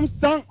 10. Psaume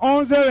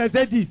 111,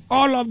 verset 10.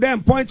 All of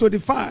them point to the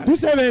fact Tous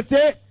ces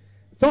versets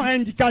sont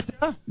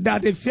indicateurs. that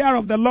the fear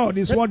of the Lord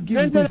is what La gives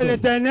crainte de wisdom.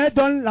 l'Éternel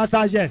donne la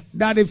sagesse.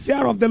 That the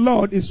fear of the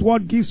Lord is what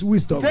gives La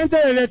wisdom. crainte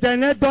de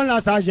l'Éternel donne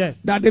la sagesse.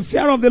 That the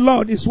fear of the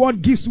Lord is what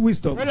gives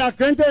wisdom. Que la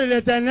crainte de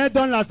l'Éternel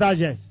donne la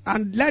sagesse.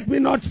 And let me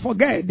not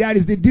forget, there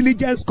is the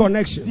diligence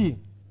connection. Si.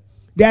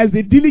 There is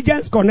the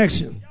diligence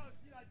connection.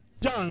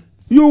 Jean,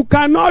 You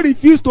cannot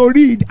refuse to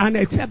read and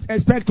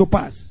expect to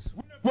pass.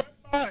 vous ne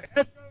pouvez pas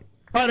être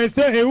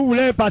paresseux et vous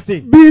voulez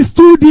passer. Be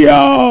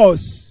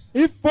studious.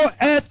 Il faut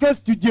être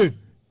studieux.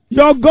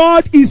 Your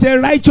God is a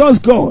righteous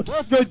God.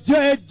 Parce que Dieu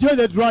est Dieu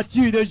de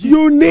droiture, de justice.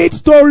 You need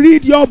to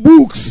read your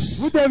books.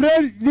 Vous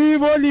devrez lire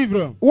vos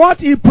livres. What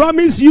He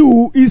promised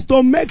you is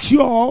to make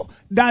sure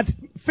that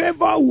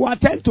favor will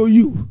attend to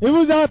you. Il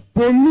vous a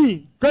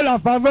promis que la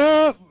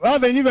faveur va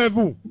venir vers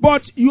vous.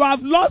 But you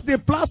have lost the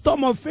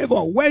platform of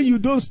favor when you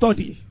don't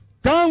study.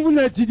 Quand vous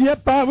n'étudiez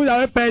pas, vous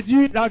avez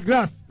perdu la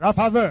grâce, la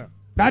faveur.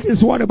 That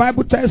is what the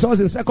Bible tells us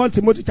in 2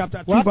 Timothy chapter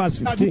 2 Voilà verse ce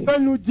que la 15. Bible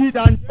nous dit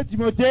dans 2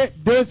 Timothée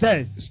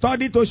 2,16.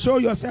 Study to show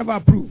yourself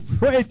approved. Il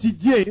faut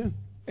étudier.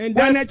 In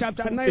Daniel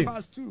chapter 9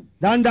 verse 2.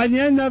 Dans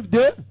Daniel 9,2,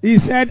 He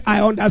said,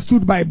 I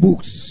understood by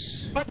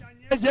books.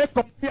 j'ai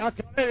compris à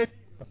travers les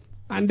livres.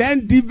 And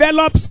then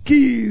develop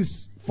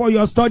skills for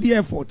your study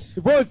efforts.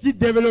 Il faut aussi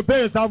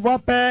développer le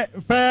savoir-faire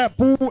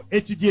pour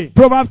étudier.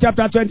 Proverbs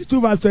chapter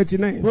 22 verse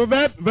 29.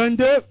 Proverbe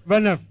 22,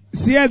 29.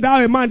 Seest thou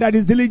a man that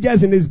is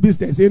diligent in his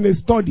business, in his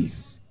studies?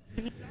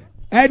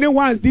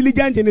 Anyone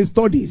diligent in his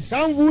studies.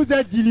 Quand vous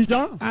êtes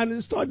diligent,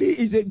 And study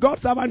is a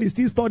God's servant is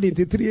still studying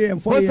till 3 a.m.,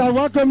 il 4 faut a.m.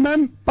 savoir que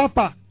même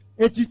papa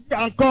étudie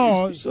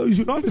encore. So you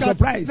should not be 4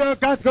 surprised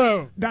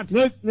heures. that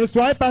Ne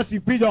soyez pas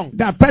surpris donc.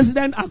 the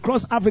president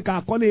across Africa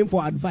are calling him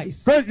for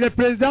advice. Que le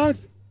président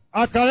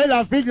à travers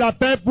l'Afrique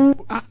l'appelle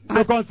pour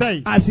le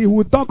conseil. As he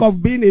would talk of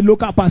being a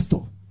local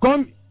pastor.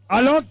 Comme,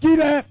 alors qu'il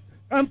est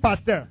un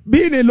pasteur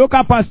Being a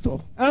local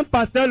pastor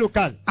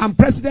local. and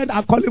president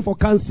are calling for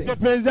counsel. Le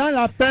président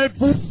l'appelle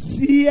pour...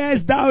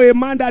 Seest thou a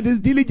man that is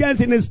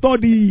diligent in his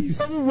studies?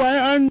 Quand vous voyez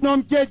un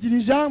homme qui est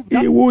diligent,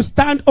 He will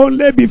stand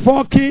only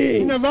before il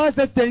kings. ne va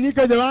se tenir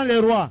que devant les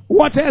rois.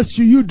 What else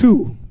should you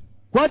do?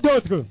 Quoi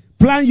d'autre?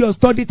 Plan your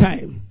study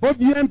time. Faut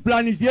bien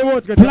planifier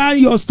votre travail. Plan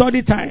your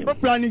study time. Faut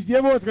planifier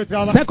votre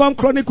travail. Second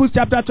Chronicles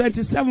chapter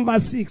 27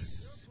 verse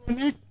 6.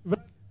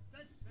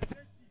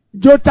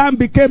 Jotham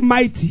became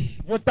mighty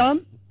Jotham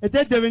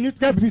était devenu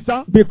très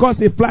puissant. because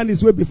he planned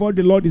his way before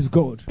the Lord is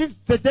God.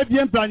 C'était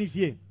bien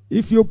planifié.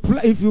 If you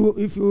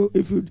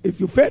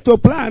fail to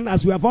plan,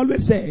 as we have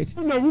always said, Si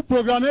ne vous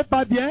programmez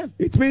pas bien,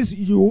 it means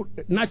you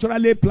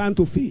naturally plan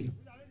to fail.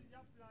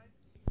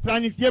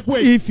 planifiez pour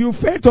échouer. If you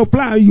fail to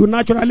plan, you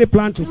naturally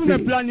plan to Si vous ne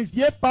fail.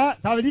 planifiez pas,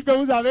 ça veut dire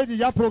que vous avez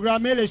déjà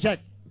programmé l'échec.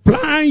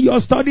 Plan your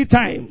study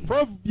time. Il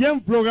faut bien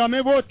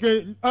programmer votre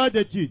heure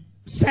d'étude.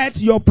 Set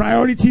your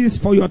priorities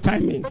for your Il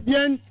timing. faut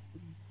bien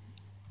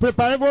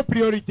préparer vos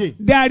priorités.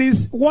 There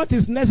is what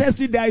is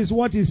necessary, there is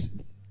what is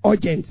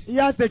urgent. Il y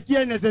a ce qui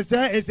est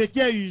nécessaire et ce qui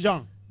est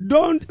urgent.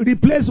 Don't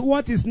replace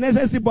what is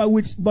necessary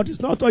but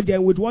it's not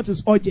urgent with what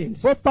is urgent.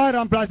 Faut pas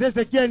remplacer ce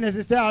qui est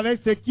nécessaire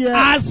avec ce qui est.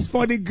 Ask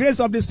for the grace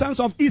of the sons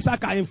of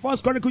Issachar in 1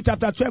 Chronicles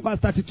chapter 12 verse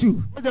 32.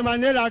 Faut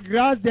demander la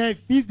grâce des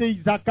fils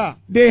d'Isaac.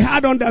 They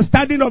had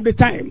understanding of the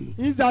time.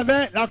 Ils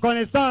avaient la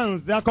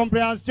connaissance, la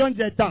compréhension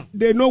des temps.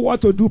 They know what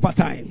to do per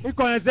time. Ils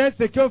connaissaient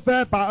ce qu'il faut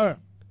faire par eux.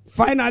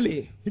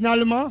 Finally,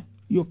 Finalement,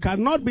 you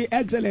cannot be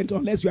excellent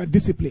unless you are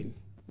disciplined.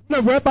 vous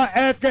ne pouvez pas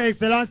être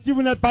excellent si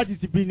vous n'êtes pas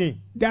discipliné.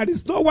 There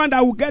is no one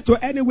that will get to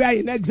anywhere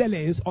in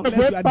excellence Vous ne unless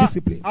you pouvez are pas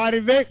disciplined.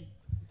 arriver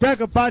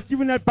quelque part si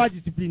vous n'êtes pas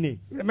discipliné.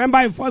 Remember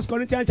in 1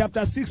 Corinthians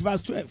chapter 6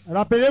 verse 12.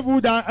 Rappelez-vous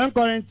dans 1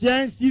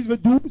 Corinthiens 6,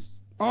 12,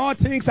 All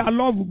things are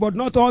lawful, but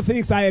not all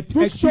things are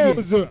toutes expedient.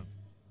 choses.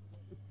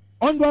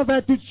 On doit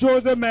faire toutes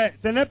choses, mais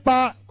ce n'est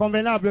pas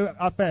convenable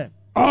à faire.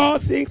 All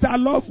things are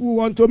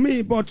lawful unto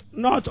me, but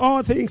not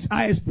all things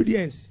are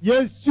expedient.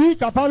 Je suis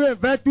capable de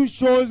faire toutes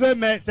choses,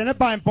 mais ce n'est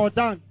pas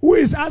important. Who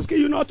is asking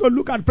you not to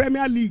look at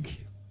Premier League?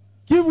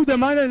 Qui vous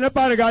demande de ne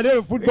pas regarder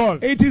le football?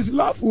 It is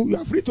lawful. You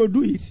are free to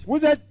do it. Vous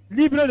êtes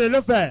libre de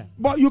le faire.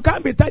 But you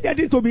can't be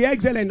targeting to be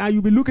excellent and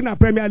you'll be looking at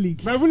Premier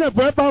League. Mais vous ne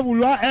pouvez pas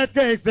vouloir être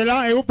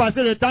excellent et vous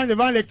passez le temps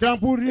devant l'écran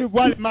pour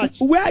voir le match.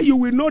 Where you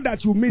will know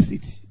that you miss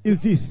it is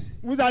this.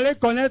 Vous allez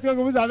connaître que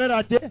vous avez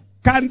raté.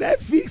 Can they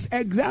fix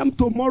exam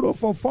tomorrow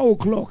for 4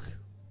 o'clock?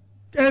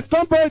 Est-ce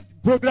qu'on peut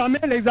programmer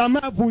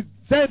l'examen pour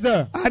 16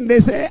 heures? And they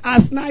say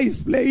Arsenal is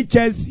playing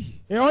Chelsea.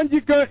 Et on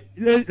dit que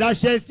la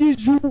Chelsea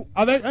joue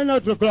avec un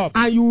autre club.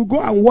 And you will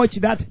go and watch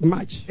that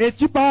match. Et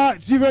tu pars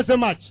suivre ce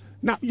match.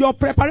 Now, your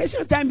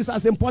preparation time is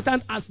as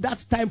important as that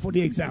time for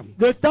the exam.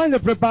 Le temps de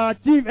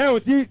préparatif est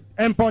aussi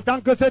important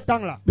que ce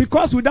temps-là.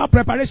 Because without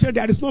preparation,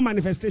 there is no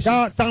manifestation.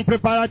 Car sans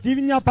préparatif,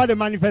 il n'y a pas de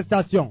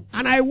manifestation.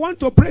 And I want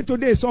to pray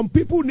today. Some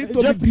people need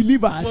to be Je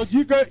delivered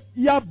dis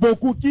qu'il y a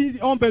beaucoup qui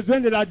ont besoin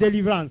de la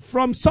délivrance.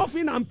 from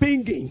surfing and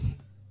pinging.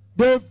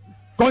 De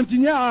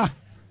continuer à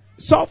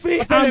Surfing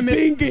and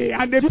pinging,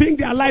 and they ping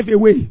their life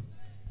away.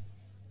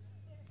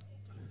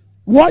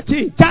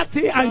 Watching,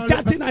 chatting and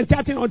chatting and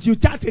chatting until you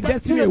chat your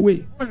destiny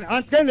away.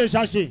 en train de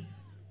chercher.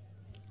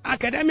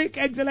 Academic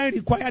excellence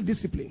requires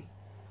discipline.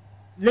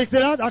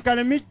 L'excellence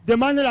académique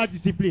demande la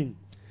discipline.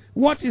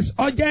 What is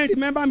urgent,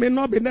 remember, may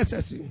not be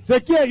necessary. Ce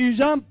qui est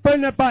urgent peut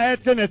ne pas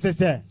être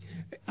nécessaire.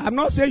 I'm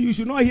not saying you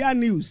should not hear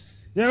news.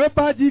 Je ne veux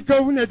pas dire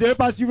que vous ne devez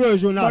pas suivre le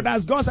journal. But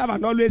as God's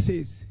servant always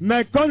says,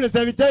 Mais comme le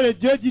serviteur de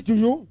Dieu dit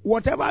toujours,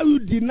 whatever will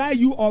deny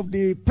you of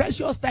the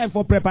precious time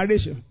for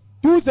preparation,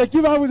 tout ce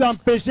qui va vous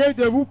empêcher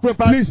de vous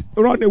préparer, please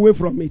run away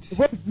from it. il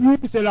faut fuir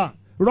cela.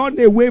 Run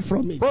away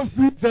from it. Il faut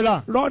fuir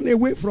cela. Run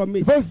away from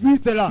Il it. faut fuir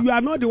cela. You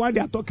are not the one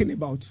they are talking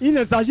about. Il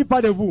ne s'agit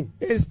pas de vous.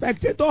 A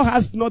spectator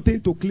has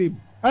nothing to claim.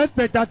 Un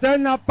spectateur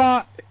n'a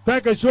pas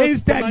quelque chose.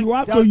 Instead, you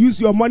have to use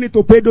your money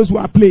to pay those who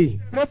are playing.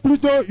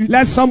 Plutôt,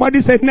 Let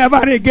somebody say never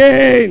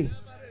again.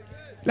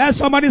 Let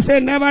somebody say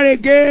never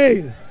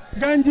again.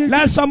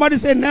 Let somebody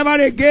say never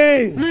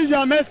again. plus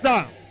jamais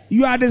ça.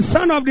 You are the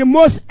son of the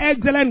most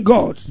excellent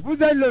God. Vous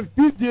êtes le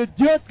fils de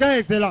Dieu très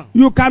excellent.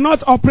 You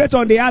cannot operate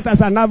on the earth as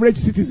an average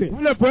citizen.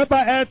 Vous ne pouvez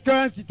pas être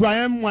qu'un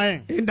citoyen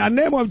moyen. In the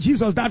name of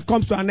Jesus, that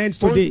comes to an end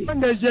Au today. nom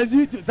de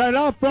Jésus,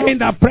 cela prend In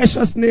the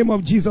precious name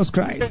of Jesus le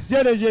Christ.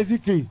 précieux de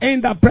Jésus-Christ. In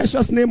the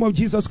precious name of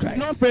Jesus Le Christ.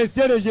 nom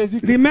précieux de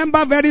Jésus-Christ.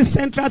 Remember, very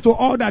central to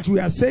all that we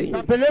are saying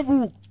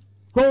Rappelez-vous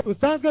qu'au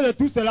centre de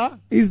tout cela,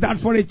 is that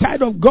for a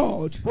child of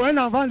God, pour un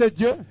enfant de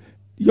Dieu,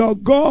 your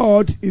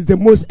God is the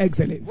most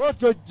excellent.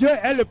 votre Dieu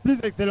est le plus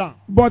excellent.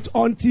 But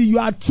until you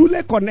are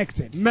truly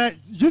connected, Mais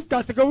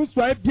jusqu'à ce que vous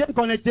soyez bien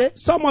connectés,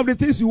 some of the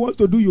things you want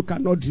to do, you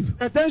cannot do.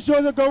 certaines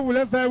choses que vous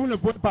voulez faire, vous ne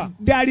pouvez pas.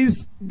 There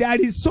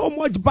is so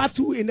much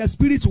battle in the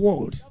spirit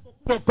world.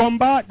 Le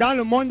combat dans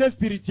le monde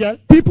spirituel,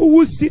 People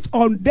who sit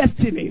on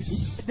destinies,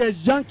 des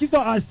gens qui sont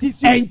assis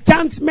sur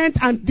enchantment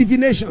and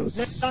divinations.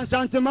 les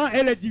enchantements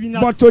et les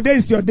divinations. But today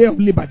is your day of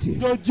liberty.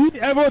 Aujourd'hui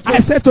est votre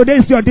I said today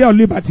is your day of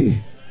liberty.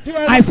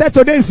 I said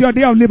today is your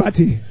day of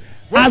liberty.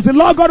 As the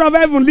Lord God of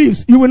heaven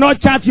lives, you will not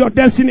chat your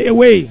destiny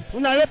away. Vous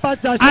n'allez pas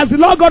chercher. As the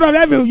Lord God of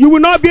heaven, you will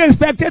not be a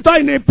spectator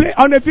in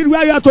on a field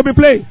where you have to be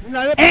playing. Vous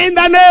n'allez pas. In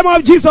the name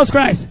of Jesus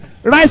Christ,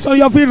 rise on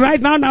your feet right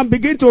now and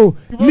begin to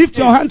lift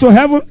your hand to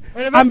heaven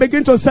and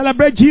begin to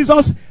celebrate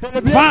Jesus.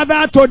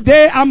 Father,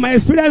 today I'm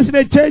experiencing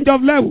a change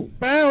of level.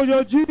 Père,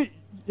 aujourd'hui,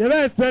 je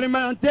vais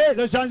expérimenter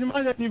le changement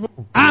de niveau.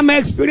 I'm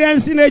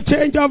experiencing a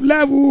change of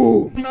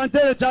level. Expérimenter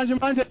le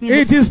changement de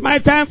niveau. It is my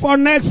time for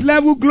next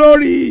level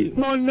glory.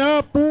 Mon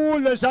heure pour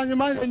le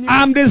changement de niveau.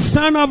 I'm the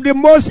son of the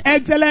most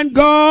excellent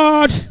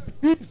God.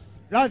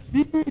 La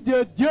fille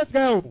de Dieu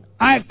très haut.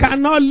 I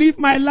cannot live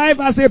my life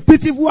as a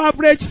pitiful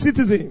average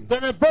citizen. Je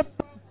ne peux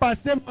pas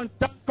passer mon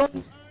temps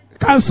comme.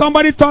 Can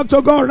somebody talk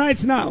to God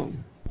right now?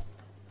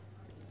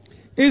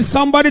 Is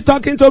somebody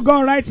talking to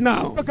God right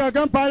now?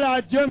 Quelqu'un parle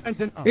à Dieu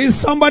maintenant. Is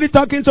somebody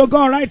talking to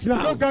God right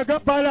now? Quelqu'un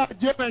parle à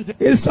Dieu maintenant.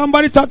 Is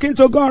somebody talking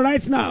to God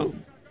right now?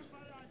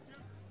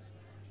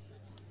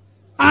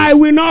 I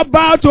will not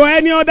bow to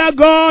any other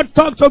God.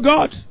 Talk to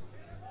God.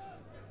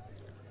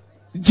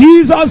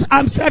 Jesus,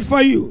 I'm set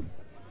for you.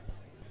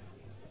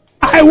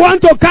 I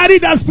want to carry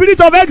the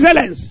spirit of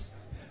excellence.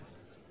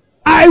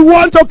 I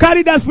want to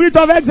carry the spirit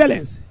of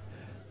excellence.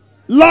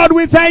 Lord,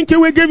 we thank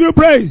you. We give you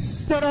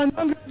praise.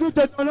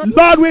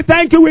 Lord, we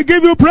thank you. We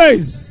give you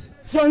praise.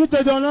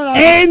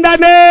 In the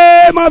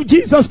name of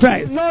Jesus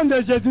Christ.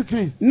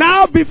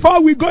 Now,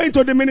 before we go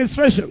into the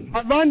ministration,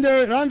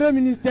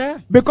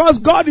 because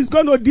God is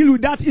going to deal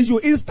with that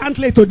issue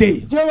instantly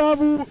today.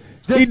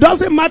 It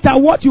doesn't matter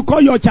what you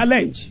call your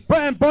challenge.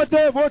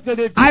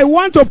 I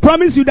want to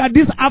promise you that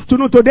this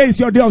afternoon, today is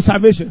your day of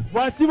salvation.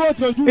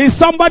 Is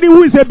somebody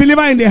who is a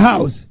believer in the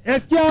house?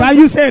 Can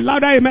you say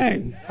louder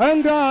amen?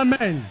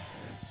 Amen.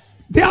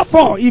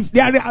 Therefore, if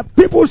there are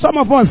people, some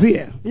of us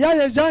here,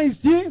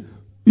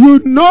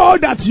 you know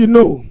that you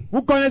know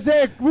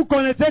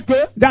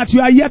that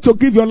you are yet to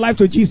give your life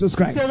to Jesus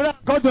Christ.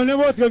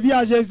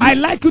 I'd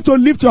like you to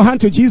lift your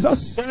hand to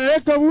Jesus,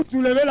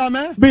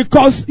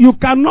 because you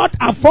cannot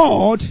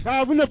afford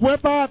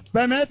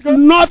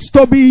not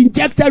to be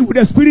injected with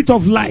the spirit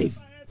of life.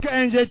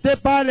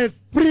 The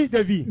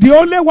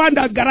only one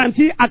that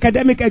guarantees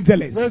academic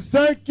excellence.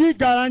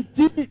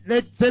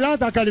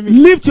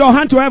 Lift your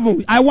hand to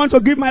heaven. I want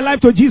to give my life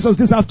to Jesus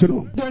this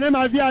afternoon.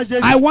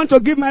 I want to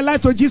give my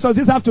life to Jesus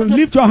this afternoon.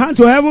 Lift your hand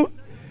to heaven.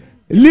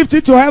 Lift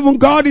it to heaven.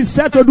 God is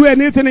set to do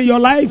anything in your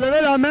life.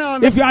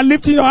 If you are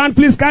lifting your hand,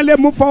 please kindly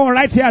move forward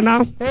right here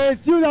now.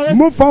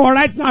 Move forward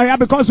right now here,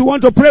 because we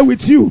want to pray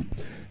with you.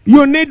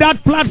 You need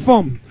that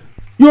platform.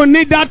 You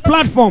need that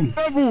platform.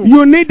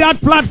 You need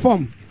that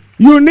platform.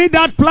 You need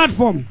that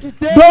platform.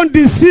 Don't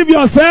deceive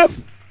yourself.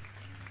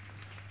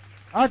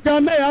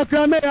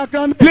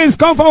 Please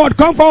come forward,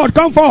 come forward,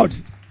 come forward.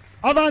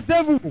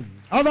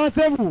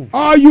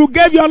 Or you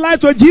gave your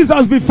life to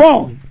Jesus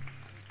before.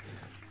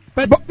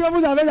 But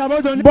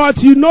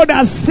you know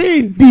that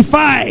sin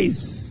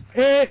defies.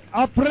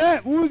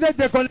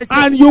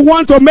 And you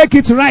want to make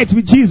it right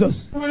with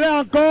Jesus.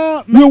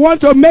 You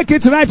want to make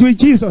it right with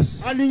Jesus.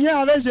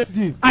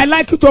 I'd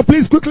like you to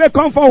please quickly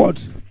come forward.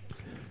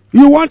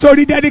 You want to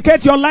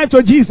rededicate your life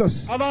to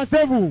Jesus.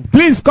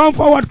 Please come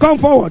forward, come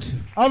forward.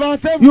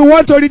 You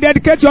want to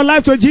rededicate your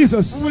life to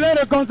Jesus.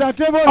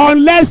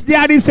 Unless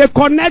there is a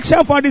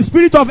connection for the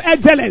spirit of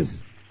excellence,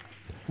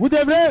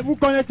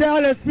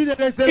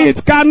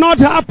 it cannot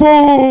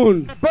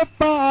happen.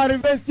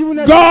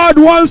 God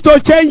wants to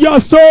change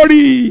your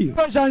story.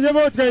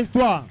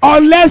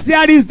 Unless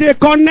there is the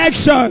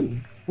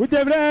connection.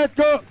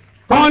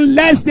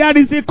 Unless there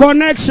is a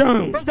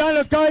connection.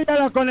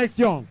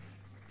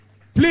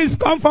 Please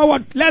come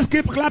forward. Let's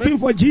keep clapping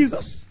for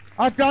Jesus.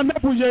 Acclamez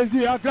pour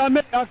Jésus.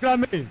 Acclamez,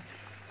 acclamez.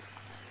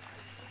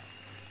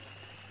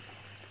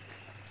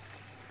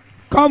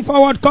 Come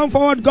forward, come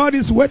forward. God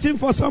is waiting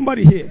for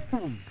somebody here.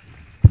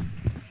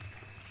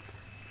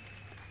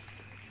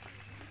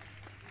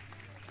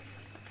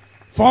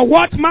 For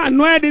what man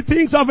knoweth the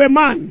things of a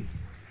man?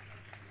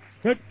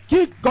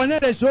 Qui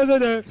connaît les choses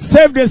de...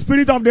 Save the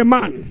spirit of the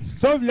man.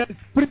 Sauf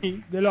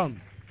l'esprit de l'homme.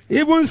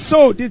 Even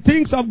so, the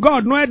things of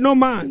God knoweth no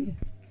man.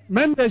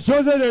 Même les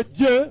choses de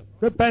Dieu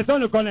que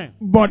personne ne connaît.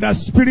 But the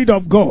Spirit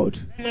of God.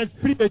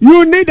 L'esprit de Dieu.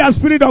 You need the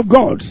Spirit of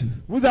God.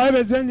 Vous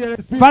avez besoin de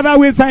l'esprit. Father,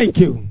 we thank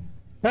you.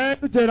 Père,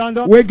 nous te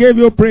rendons. We give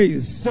you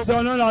praise. Te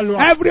donnons la loi.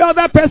 Every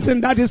other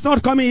person that is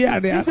not coming here,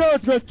 there,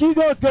 Qui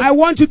d'autre? I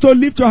want you to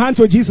lift your hand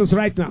to Jesus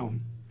right now.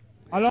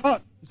 Alors,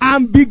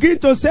 and begin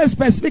to say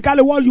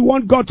specifically what you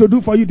want God to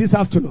do for you this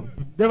afternoon.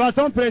 De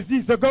façon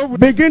précise, ce que vous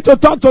begin to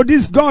talk to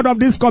this God of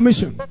this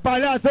commission.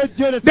 parler à ce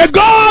Dieu de The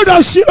God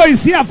of Shiloh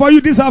is here for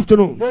you this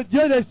afternoon. Le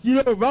Dieu de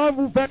Shiloh va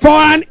vous faire For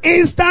an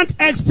instant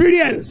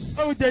experience.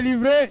 va vous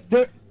délivrer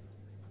de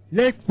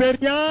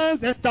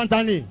l'expérience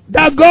instantanée.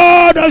 The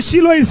God of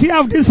Shiloh is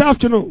here this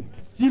afternoon.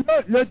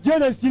 Shiloh, le Dieu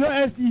de Shiloh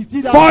est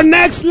ici. For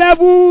next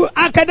level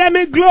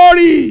academic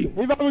glory.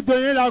 Il va vous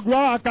donner la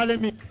gloire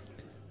académique.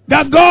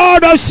 The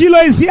God of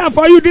Shiloh is here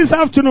for you this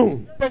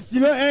afternoon. Le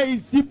Shiloh est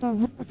ici pour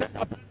vous.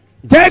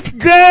 Take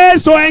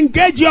grace to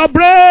engage your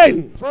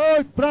brain.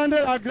 Faut prendre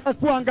la grâce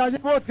pour engager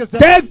votre cerveau.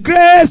 Take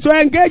grace to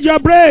engage your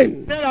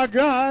brain. Prenez la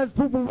grâce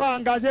pour pouvoir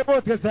engager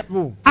votre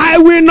cerveau. I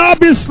will not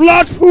be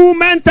slothful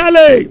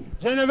mentally.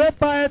 Je ne vais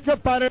pas être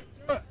paresseux.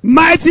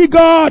 Mighty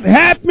God,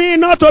 help me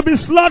not to be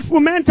slothful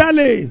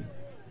mentally.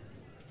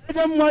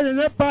 Aide-moi de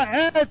ne pas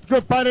être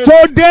paresseux.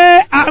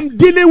 Today I'm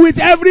dealing with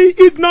every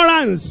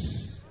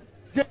ignorance.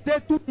 J'étais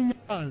toute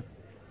ignorance.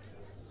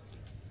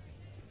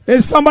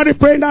 Is somebody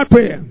praying that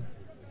prayer?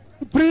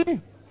 Prie.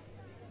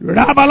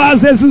 Rabala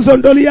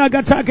zezuzondolia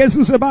gatake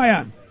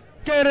susebaya.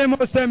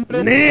 Queremos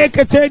sembrar.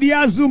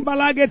 Neketedia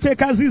zumbalagete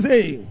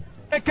kazize.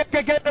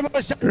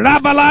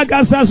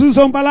 Rabalaga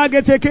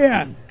zazuzombalagete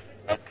kea.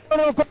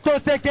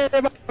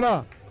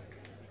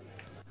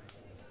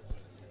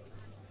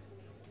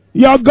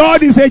 Your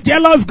God is a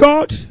jealous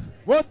God.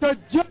 Votre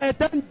Dieu est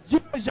un Dieu.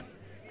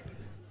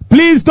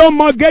 Please don't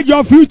mortgage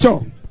your future.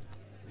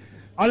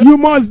 You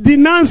must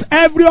denounce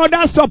every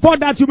other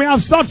support that you may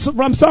have sought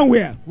from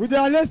somewhere. Vous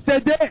allez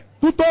céder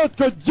tout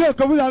autre Dieu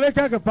que vous avez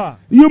quelque part.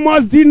 You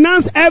must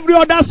denounce every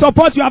other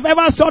support you have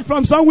ever sought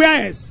from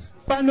somewhere else.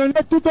 abandonner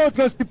tout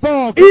autre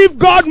support. If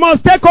God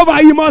must take over,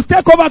 He must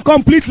take over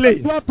completely.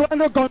 Il doit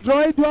prendre le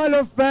contrôle, il doit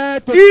le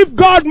faire. If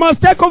God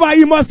must take over,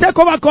 He must take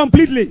over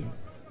completely.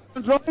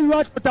 Il doit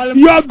totalement.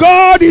 Your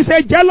God is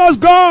a jealous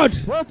God.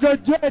 Votre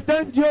Dieu est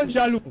un Dieu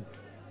jaloux.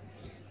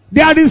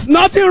 There is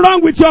nothing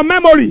wrong with your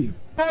memory.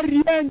 Il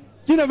n'y a rien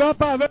qui ne va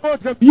pas avec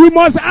votre. You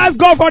must ask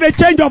God for a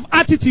change of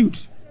attitude.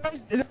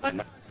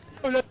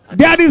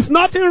 There is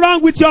nothing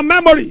wrong with your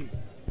memory.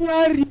 Il n'y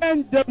a rien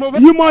de mauvais.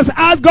 You must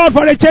ask God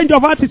for a change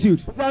of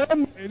attitude. Vous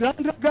allez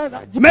rendre grâce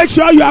à Dieu. Make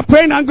sure you are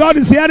praying and God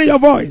is hearing your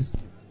voice.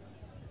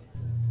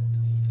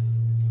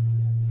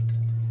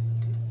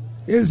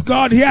 Is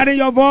God hearing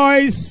your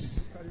voice?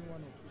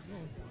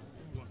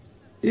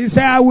 He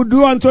said, I will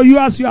do unto you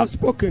as you have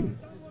spoken.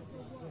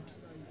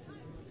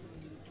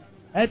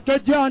 Est-ce que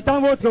Dieu entend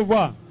votre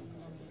voix?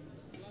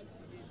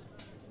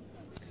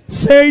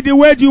 Say it the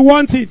way you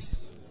want it.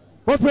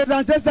 Vous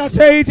présentez ça.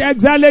 Say it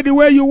exactly the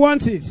way you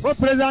want it. Vous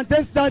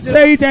présentez ça.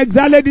 Say it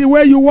exactly the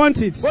way you want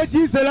it. Vous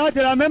dites cela de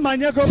la même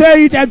manière que vous.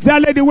 Say it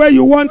exactly the way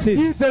you want it.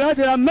 Dites cela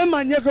de la même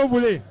manière que vous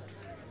voulez.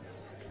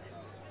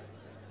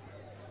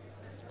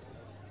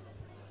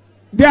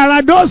 There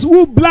are those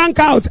who blank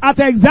out at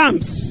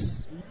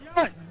exams.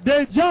 Il y a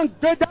des gens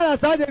que dans la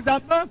salle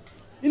d'examen,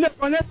 ils ne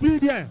connaissent plus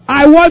rien.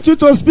 I want you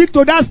to speak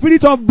to that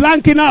spirit of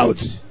blanking out.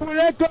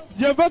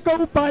 Je veux que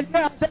vous parliez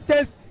à cet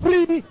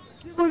esprit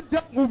qui vous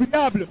rend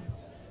oubliable.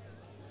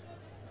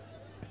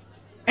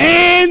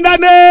 In the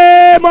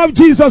name of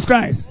Jesus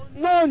Christ.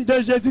 Au nom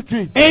de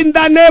Jésus-Christ. In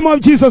the name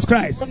of Jesus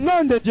Christ. Au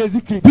nom de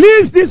Jésus-Christ.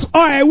 Please, this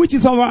oil which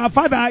is of our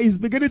Father is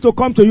beginning to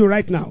come to you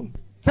right now.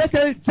 Cette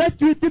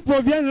huile qui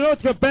provient de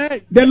notre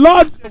Père.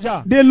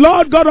 The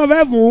Lord God of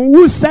heaven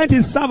who sent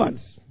His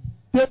servants.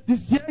 C'est du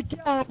ciel qui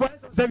a envoyé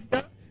son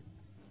serviteur.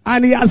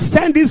 And He has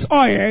sent this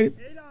oil Et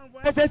il a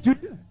envoyé cette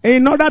huile.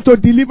 in order to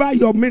deliver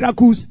your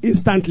miracles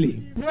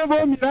instantly.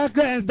 Vos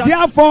miracles instantanés.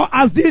 Therefore,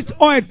 as this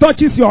oil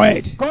touches your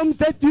head, Comme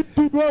cette huile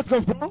touche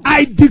votre front.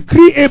 I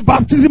decree a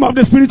baptism of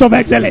the Spirit of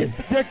excellence.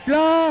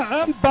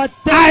 Déclare un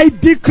baptême. I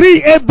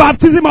decree a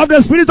baptism of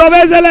the Spirit of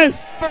excellence.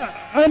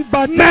 Un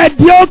baptême.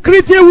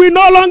 Mediocrity will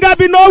no longer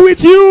be known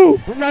with you.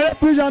 Vous n'allez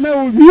plus jamais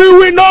oublier. You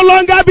will no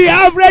longer be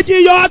average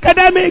in your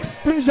academics.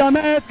 Plus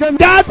jamais être.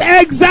 That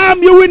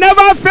exam, you will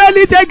never fail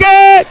it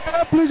again.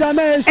 Plus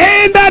jamais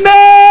échouer. In the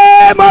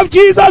name of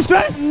Jesus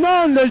Christ.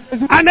 Non de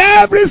Jésus. And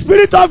every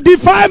spirit of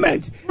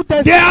defilement,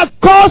 they are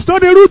caused to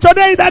the root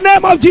today in the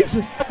name of Jesus.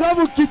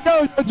 Vous quittez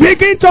aujourd'hui.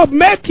 Begin to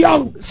make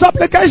your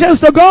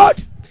supplications to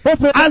God.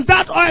 As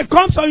that oil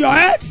comes on your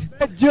head,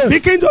 Dieu.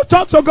 begin to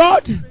talk to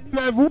God.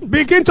 Vous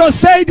Begin to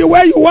say it the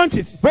way you want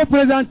it. vous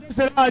présentez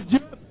cela à Dieu.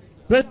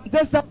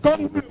 Présentez ça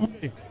comme vous le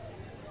voulez.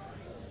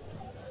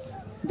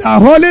 The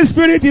Holy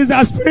Spirit is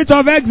the spirit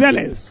of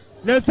excellence.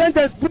 Le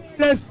Saint-Esprit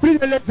est l'esprit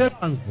de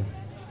l'excellence.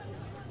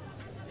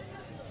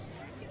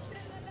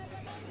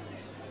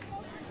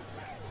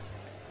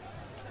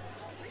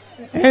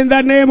 In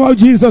the name of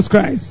Jesus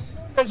Christ.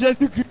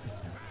 Jésus-Christ.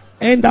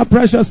 In the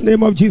precious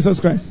name of Jesus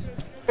Christ.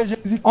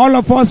 Jésus-Christ. All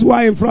of us who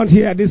are in front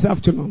here this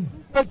afternoon,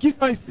 Qui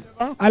sont ici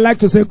devant, I'd like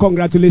to say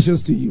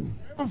congratulations to you.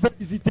 vous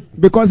félicitez.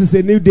 Because it's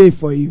a new day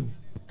for you.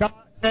 Car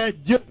c'est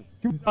Dieu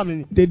qui vous a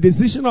amené. The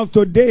decision of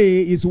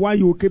today is one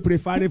you will keep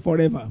referring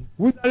forever.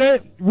 Vous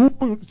allez vous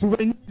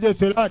souvenir de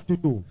cela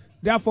toujours.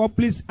 Therefore,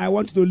 please, I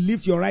want you to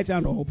lift your right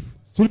hand up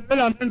Soulevez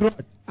la main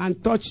droite and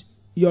touch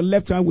your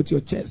left hand with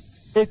your chest.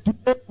 et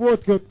touchez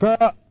votre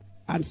cœur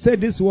And say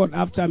this word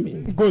after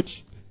me.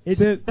 gauche. Et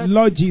Say,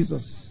 Lord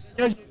Jesus,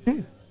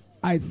 Jésus,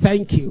 I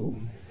thank you.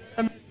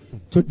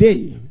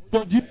 Today,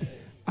 aujourd'hui,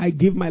 I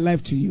give my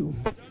life to you.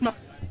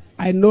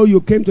 I know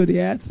you came to the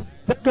earth.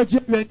 c'est que Dieu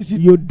vient ici.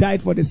 You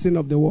died for the sin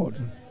of the world.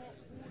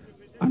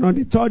 And on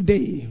the third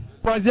day,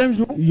 Troisième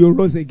jour, you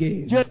rose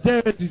again. Dieu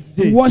t'est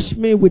ressuscité. Wash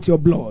me with your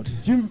blood.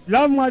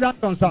 Lave-moi dans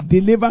ton sang.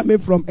 Deliver me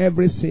from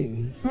every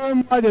sin.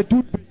 Sauve-moi de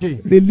tout péché.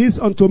 Release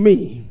unto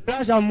me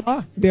Lâche à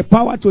moi the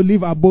power to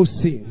live above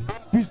sin.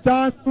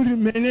 puissance pour lui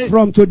mener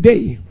From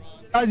today,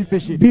 à du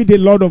péché. be the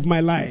Lord of my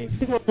life.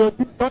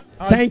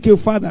 Thank you,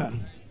 Father,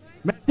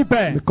 Merci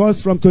Père.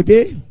 because from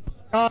today,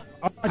 Car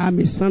I'm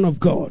a son of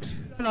God.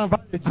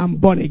 I'm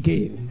born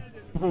again.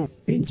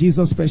 In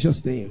Jesus'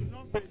 precious name.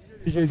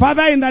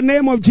 Father, in the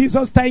name of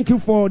Jesus, thank you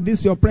for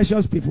this, your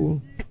precious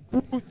people.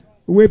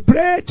 We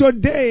pray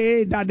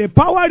today that the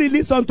power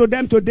released unto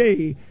them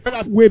today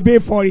will be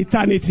for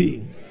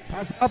eternity.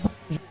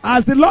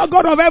 As the Lord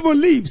God of heaven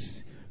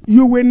lives,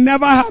 you will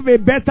never have a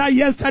better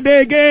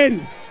yesterday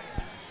again.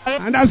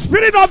 And the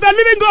Spirit of the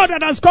living God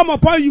that has come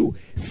upon you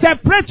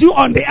separate you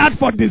on the earth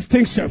for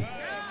distinction.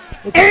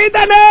 In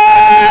the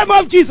name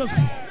of Jesus.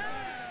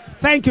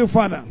 Thank you,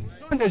 Father.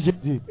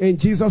 In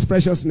Jesus'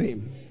 precious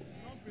name.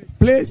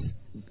 Please,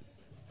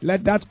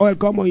 let that oil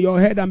come on your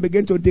head and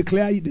begin to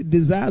declare the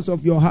desires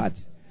of your heart.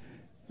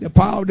 The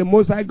power of the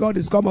Most High God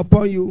is come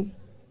upon you.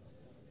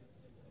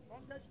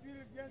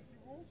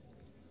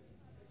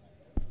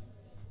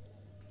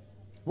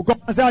 Vous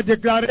commencez à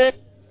déclarer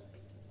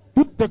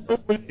tout ce que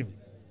vous voulez.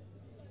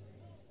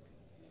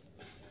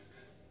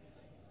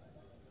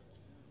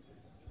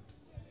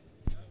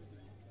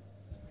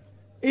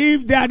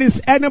 If there is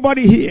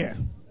anybody here,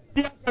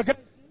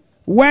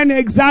 when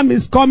exam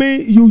is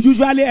coming, you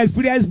usually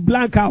experience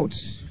blankouts.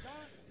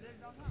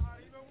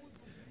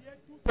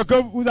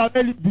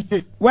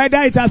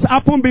 Whether it has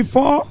happened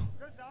before,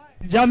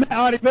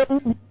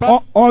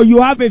 or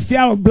you have a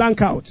fear of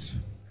blankouts.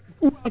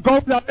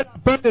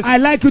 I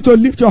like you to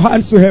lift your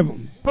hands to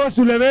heaven.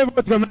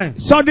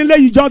 Suddenly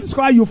you just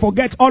discover you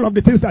forget all of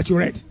the things that you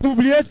read.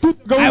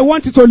 I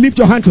want you to lift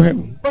your hand to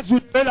heaven.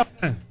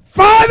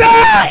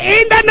 Father,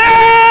 in the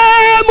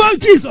name of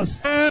Jesus,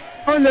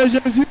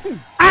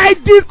 I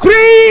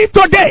decree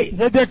today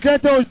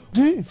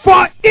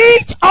for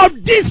each of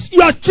these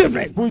your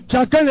children,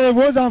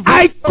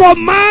 I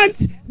command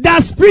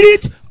the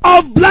spirit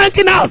of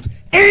blanking out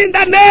in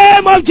the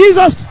name of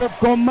Jesus.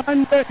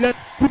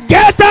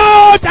 Get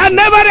out and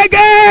never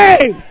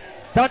again.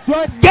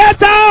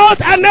 Get out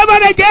and never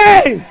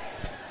again.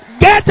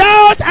 Get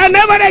out and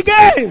never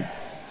again.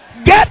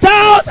 Get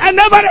out and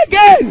never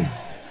again.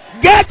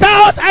 Get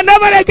out and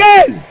never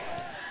again.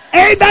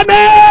 In the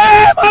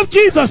name of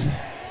Jesus.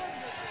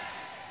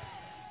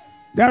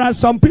 There are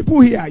some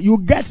people here, you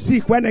get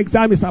sick when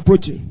exam is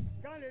approaching.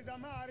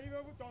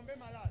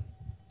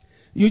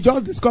 You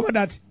just discover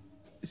that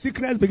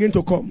sickness begin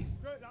to come.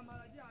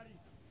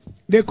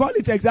 They call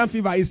it exam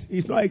fever.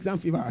 It's not exam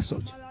fever as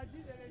such.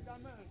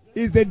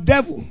 It's the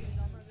devil.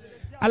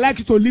 I'd like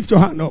you to lift your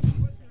hand up.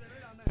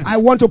 I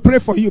want to pray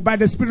for you by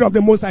the Spirit of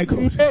the Most High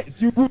God.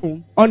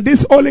 On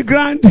this holy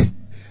ground,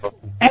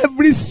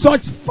 every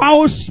such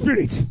foul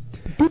spirit,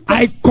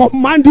 I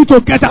command you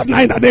to get out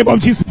now in the name of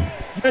Jesus.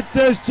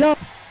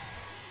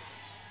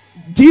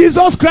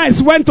 Jesus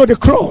Christ went to the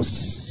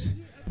cross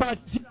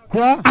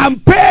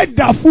and paid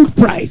the full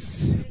price.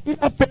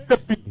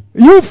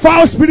 You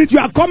foul spirit, you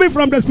are coming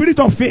from the spirit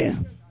of fear.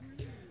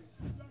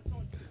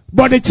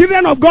 But the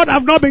children of God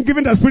have not been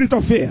given the spirit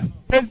of fear.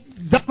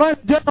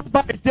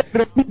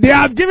 They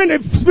have given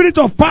a spirit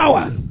of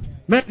power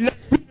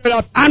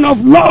and of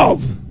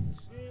love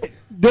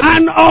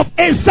and of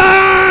a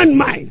sound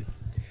mind.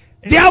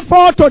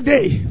 Therefore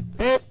today,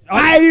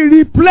 I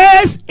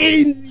replace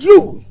in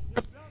you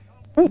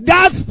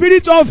that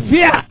spirit of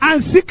fear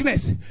and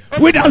sickness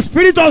with the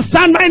spirit of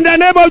sound mind in the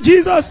name of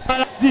Jesus.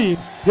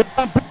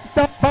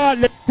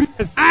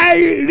 I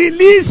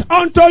release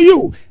unto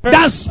you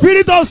the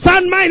spirit of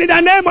sound mind in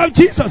the name of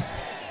Jesus.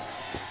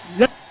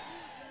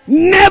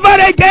 Never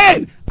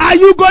again are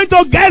you going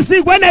to get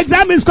sick when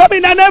exam is coming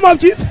in the name of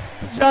Jesus.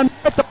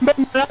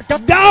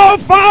 Thou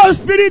foul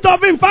spirit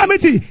of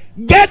infirmity,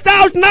 get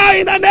out now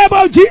in the name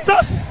of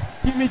Jesus.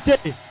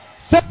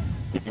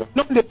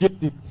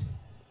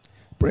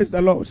 Praise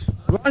the Lord.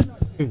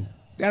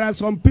 There are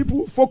some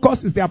people,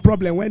 focus is their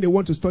problem when they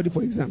want to study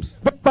for exams.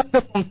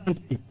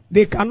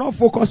 They cannot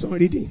focus on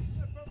reading.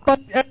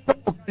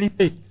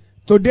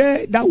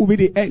 Today, that will be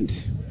the end.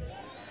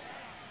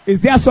 Is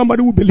there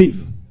somebody who believes?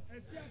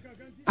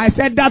 I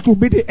said that will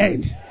be the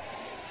end.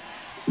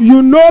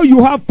 You know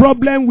you have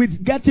problem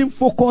with getting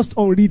focused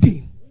on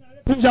reading.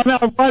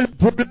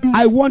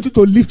 I want you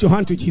to lift your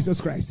hand to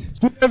Jesus Christ.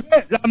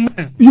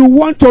 You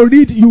want to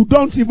read, you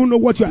don't even know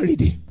what you are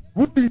reading.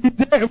 You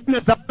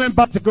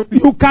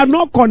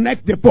cannot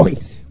connect the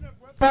points.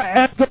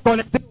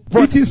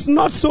 It is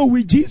not so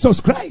with Jesus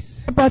Christ.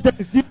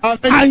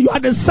 And you are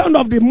the Son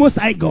of the Most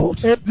High God.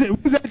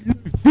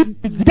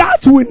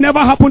 That will never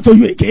happen to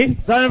you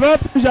again. In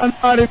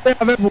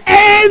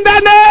the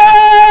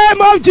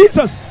name of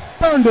Jesus.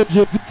 In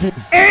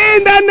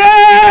the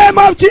name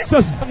of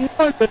Jesus.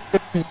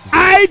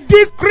 I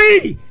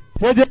decree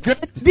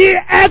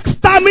the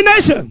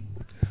extermination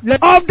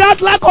of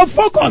that lack of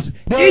focus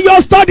in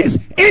your studies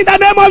in the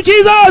name of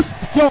Jesus.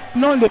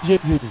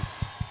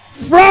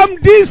 From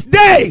this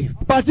day,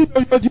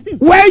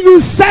 when you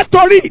set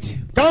to read,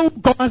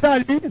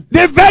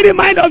 the very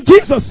mind of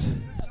Jesus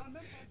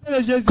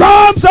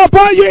comes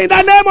upon you in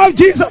the name of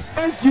Jesus.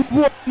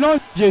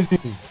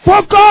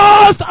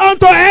 Focus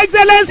unto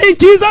excellence in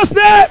Jesus'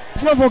 name.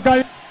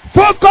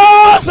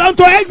 Focus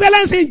unto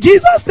excellence in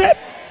Jesus' name.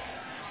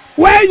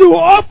 When you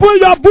open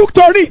your book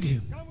to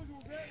read,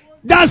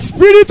 the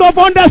spirit of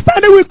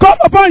understanding will come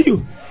upon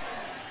you.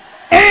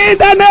 In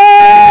the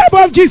name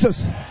of Jesus.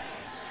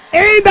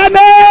 In the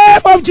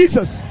name of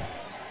Jesus.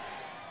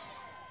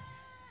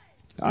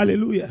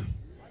 Hallelujah.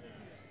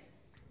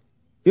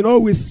 You know,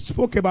 we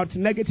spoke about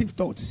negative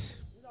thoughts.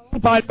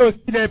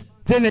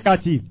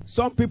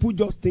 Some people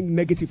just think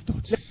negative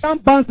thoughts.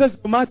 And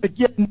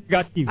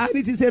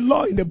it is a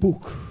law in the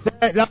book.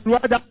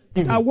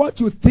 And what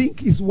you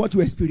think is what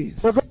you experience.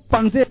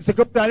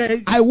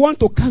 I want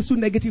to cancel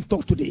negative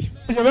thought today.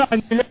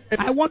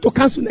 I want to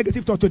cancel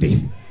negative thought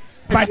today.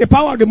 By the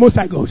power of the Most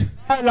High God.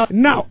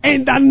 Now,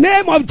 in the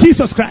name of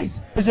Jesus Christ,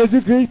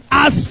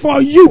 as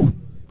for you,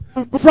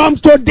 from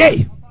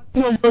today,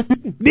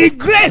 the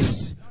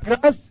grace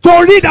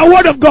to read the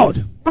Word of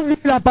God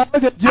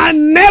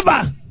and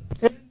never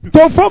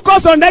to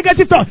focus on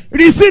negative thought.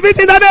 Receive it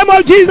in the name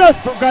of Jesus.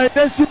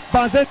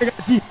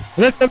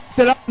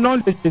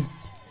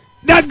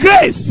 The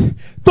grace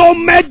to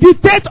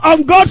meditate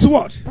on God's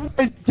Word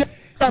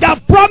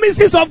The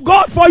promises of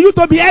God for you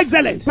to be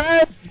excellent.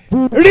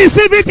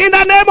 Receive it in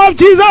the name of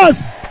Jesus.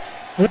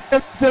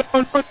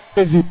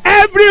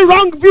 Every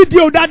wrong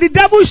video that the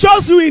devil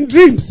shows you in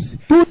dreams,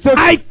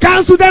 I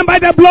cancel them by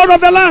the blood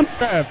of the Lamb.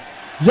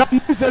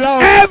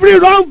 Every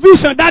wrong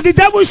vision that the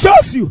devil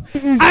shows you,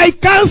 I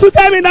cancel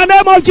them in the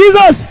name of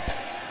Jesus.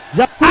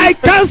 I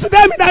cancel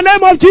them in the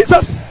name of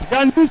Jesus.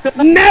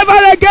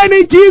 Never again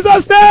in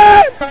Jesus'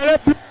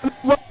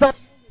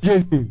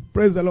 name.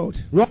 Praise the Lord.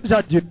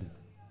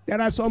 There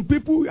are some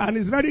people, and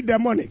it's very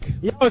demonic.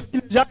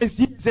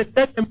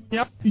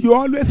 You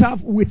always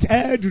have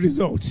withheld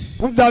results.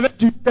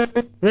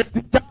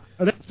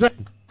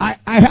 I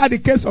had a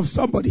case of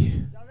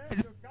somebody.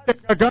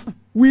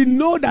 We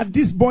know that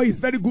this boy is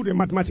very good in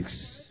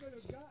mathematics.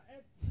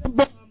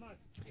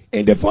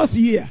 In the first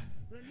year,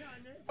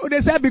 they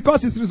said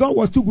because his result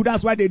was too good,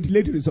 that's why they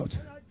delayed the result.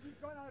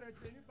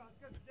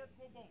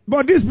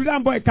 But this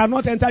brilliant boy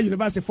cannot enter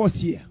university first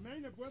year.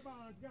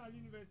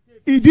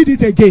 He did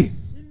it again.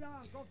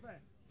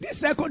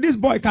 This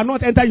boy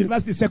cannot enter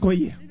university second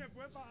year.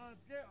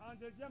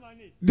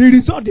 The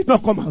result did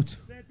not come out.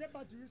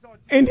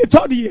 In the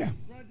third year,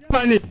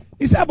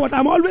 he said, but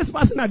I'm always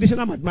passing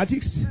additional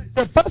mathematics.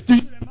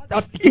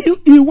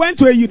 He went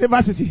to a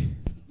university.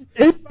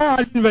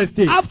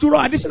 After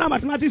all, additional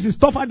mathematics is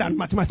tougher than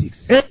mathematics.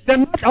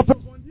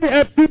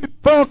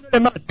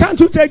 Can't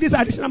you take this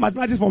additional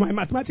mathematics for my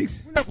mathematics?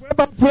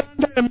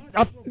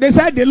 They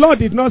said the Lord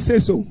did not say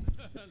so.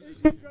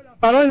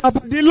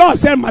 The Lord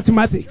said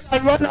mathematics.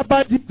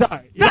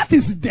 That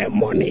is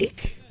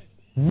demonic.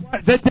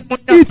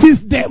 It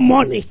is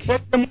demonic.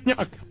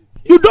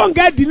 You don't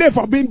get delay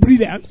for being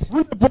brilliant.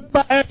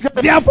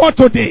 Therefore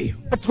today,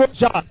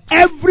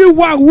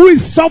 everyone who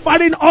is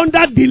suffering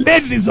under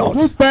delayed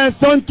results,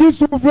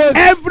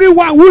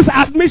 everyone whose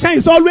admission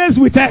is always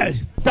withheld,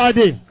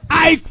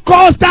 I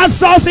curse that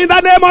source in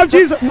the name of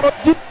Jesus.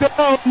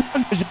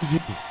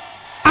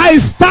 I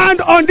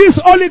stand on this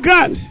holy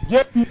ground,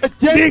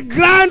 the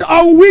ground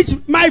on which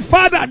my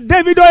father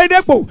David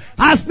Oyedepo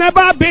has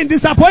never been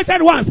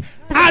disappointed once,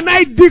 and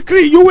I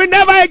decree you will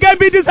never again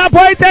be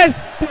disappointed.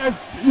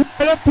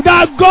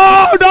 The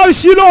God of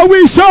Shiloh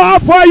will show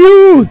up for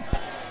you.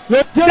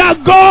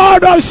 The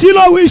God of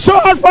Shiloh will show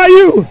up for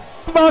you.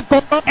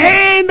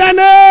 In the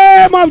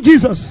name of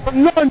Jesus.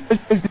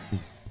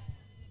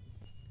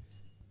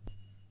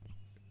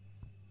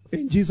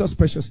 In Jesus'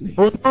 precious name.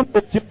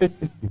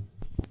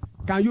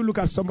 Can you look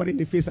at somebody in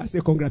the face and say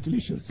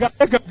congratulations?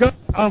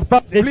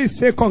 Please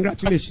say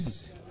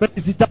congratulations.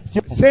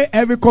 Say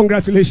every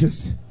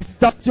congratulations.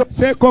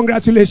 Say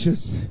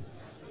congratulations.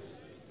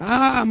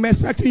 I'm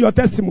expecting your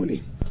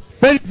testimony.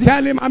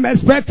 Tell him I'm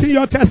expecting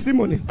your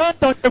testimony.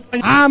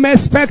 I'm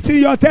expecting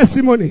your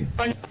testimony.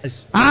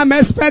 I'm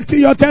expecting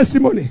your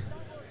testimony.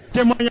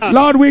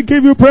 Lord, we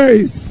give you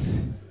praise.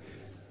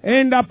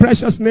 In the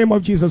precious name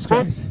of Jesus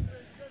Christ.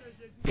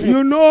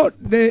 You know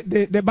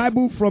the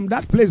Bible from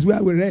that place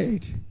where we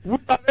read.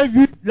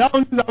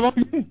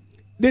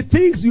 The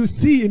things you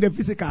see in the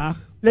physical,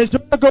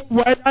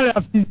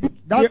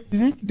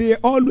 they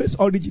always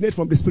originate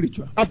from the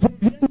spiritual.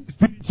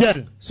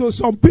 So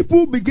some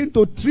people begin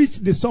to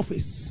treat the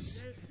surface,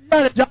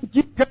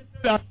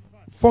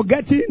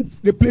 forgetting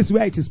the place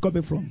where it is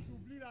coming from.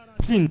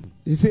 You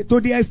see,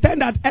 to the extent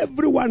that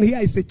everyone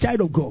here is a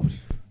child of God.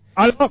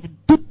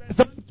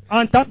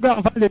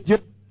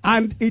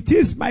 And it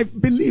is my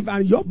belief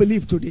and your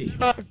belief today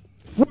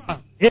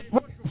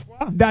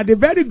that the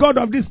very God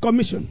of this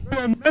commission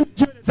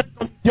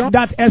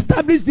that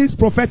established this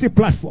prophetic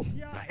platform,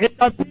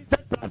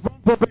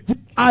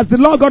 as the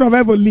Lord God of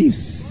heaven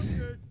lives,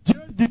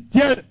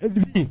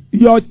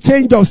 your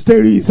change of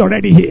story is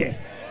already here.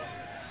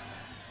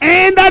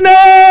 In the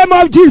name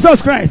of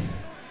Jesus Christ.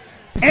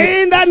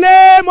 In the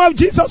name of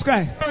Jesus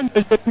Christ.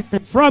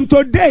 From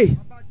today,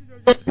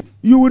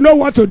 you will know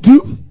what to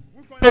do.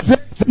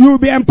 You will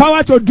be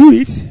empowered to do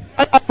it.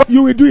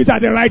 You will do it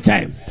at the right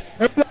time.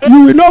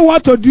 You will know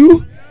what to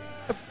do.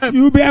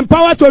 You will be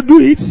empowered to do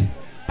it.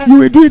 You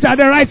will do it at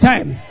the right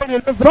time.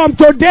 From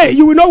today,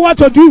 you will know what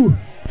to do.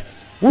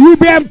 You will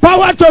be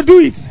empowered to do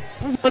it.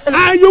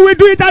 And you will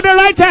do it at the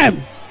right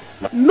time.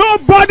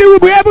 Nobody will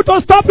be able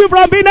to stop you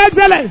from being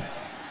excellent.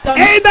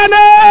 In the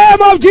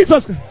name of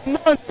Jesus.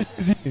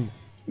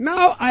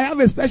 Now I have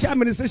a special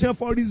administration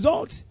for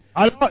results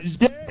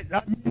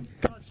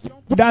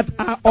that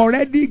are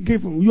already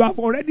given. You have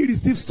already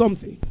received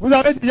something. And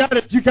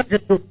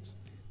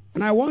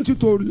I want you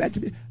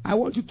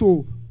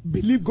to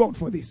believe God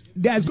for this.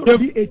 There is going to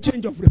be a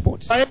change of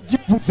report.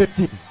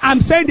 I'm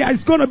saying there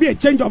is going to be a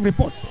change of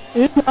report.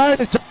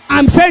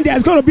 I'm saying there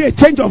is going to be a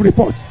change of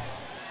report.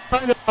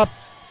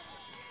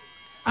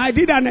 I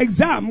did an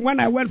exam when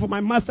I went for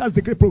my master's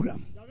degree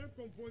program.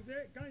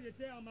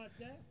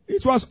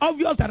 It was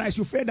obvious that I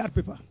should fail that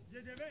paper.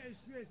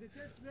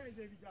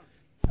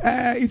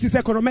 It is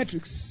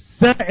econometrics.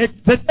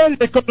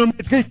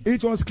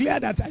 It was clear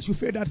that I should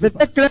fail that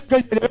paper.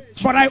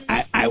 But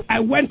I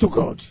went to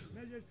God.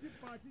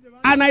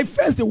 And I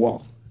faced the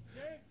wall.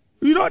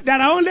 You know, there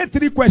are only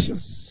 3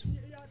 questions.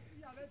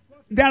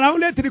 There are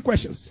only 3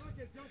 questions.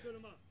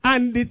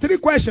 And the 3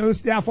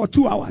 questions, they are for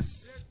 2 hours.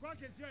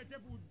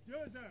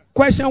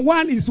 Question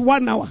 1 is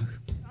 1 hour.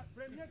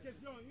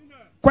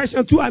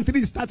 Question 2 and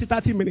 3 is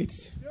 30 minutes.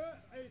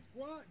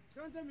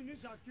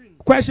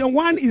 Question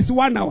 1 is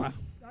 1 hour.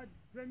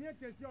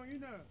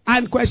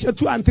 And question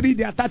 2 and 3,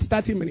 they are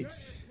 30 minutes.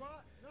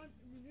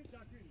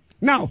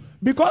 Now,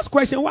 because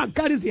question 1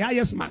 carries the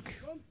highest mark,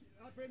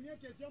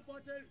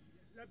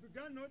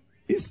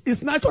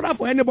 it's natural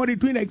for anybody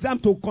doing an exam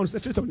to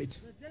concentrate on it.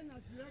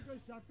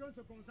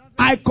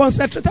 I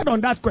concentrated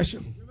on that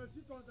question.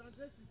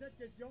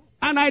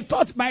 And I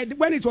thought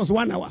when it was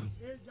 1 hour,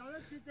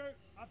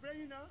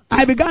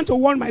 I began to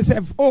warn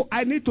myself,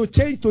 I need to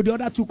change to the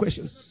other 2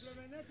 questions.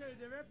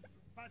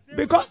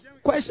 Because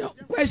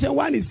question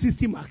 1 is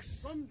 60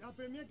 marks.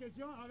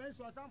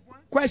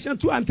 Question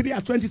 2 and 3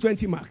 are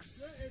 20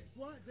 marks.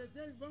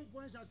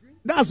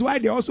 That's why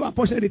they also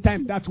apportion the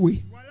time that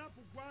way.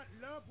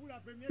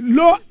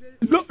 Lo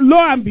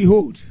and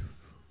behold,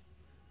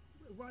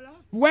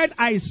 when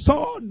I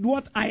saw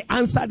what I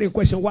answered in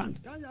question 1,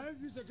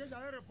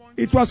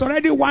 it was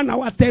already 1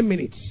 hour 10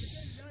 minutes.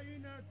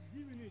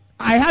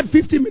 I had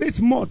 50 minutes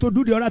more to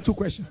do the other 2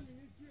 questions.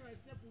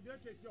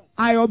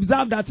 I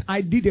observed that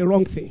I did a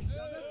wrong thing.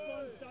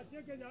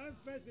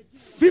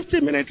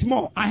 50 minutes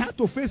more, I had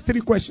to face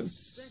 3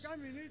 questions.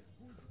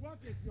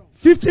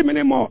 50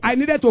 minutes more, I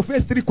needed to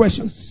face 3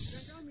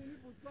 questions.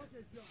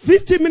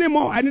 50 minutes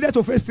more, I needed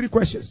to face 3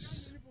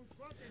 questions.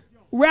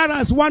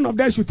 Whereas one of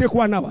them should take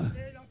 1 hour.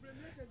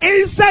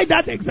 Inside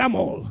that exam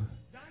hall,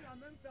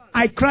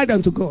 I cried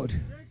unto God.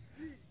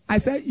 I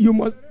said,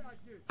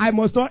 I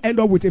must not end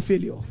up with a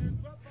failure.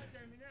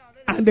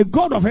 And the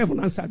God of heaven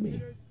answered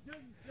me.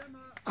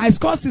 I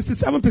scored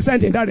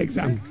 67% in that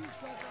exam.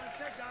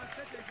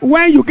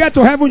 When you get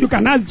to heaven, you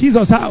can ask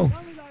Jesus how.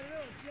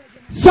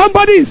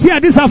 Somebody is here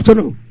this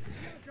afternoon.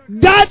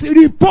 That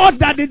report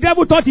that the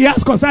devil thought he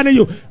has concerning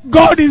you,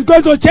 God is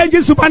going to change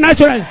it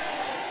supernaturally.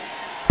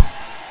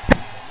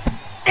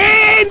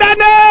 In the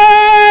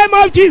name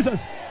of Jesus.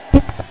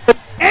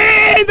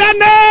 In the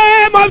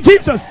name of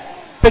Jesus.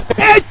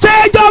 A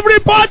change of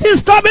report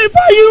is coming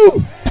for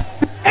you.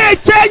 A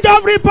change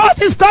of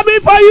report is coming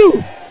for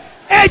you.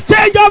 A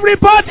change of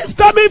report is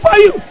coming for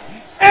you.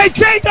 A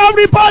change of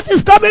report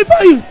is coming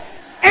for you.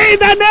 In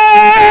the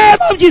name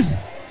of Jesus.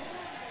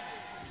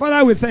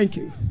 Father, we thank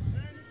you.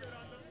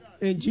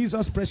 In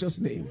Jesus' precious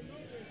name.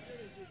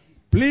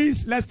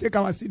 Please, let's take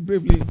our seat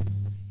briefly.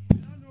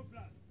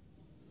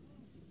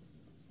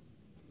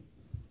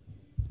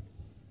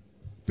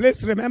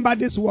 Please remember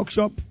this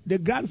workshop. The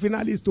grand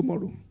finale is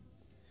tomorrow.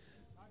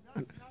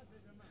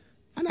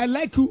 And I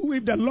like you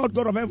if the Lord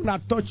God of heaven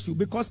has touched you,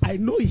 because I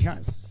know He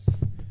has.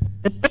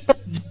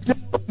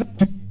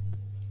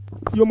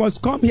 You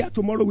must come here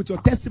tomorrow with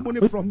your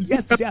testimony from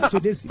yesterday to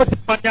this.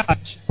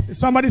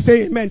 Somebody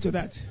say amen to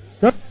that.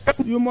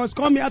 You must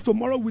come here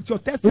tomorrow with your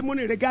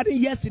testimony regarding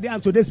yesterday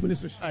and today's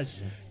ministry.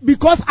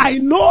 Because I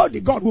know the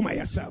God whom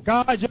I serve.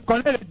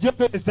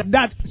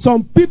 That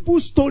some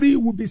people's story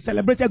will be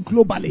celebrated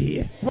globally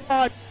here.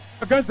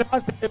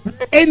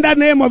 In the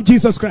name of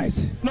Jesus Christ.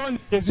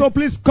 So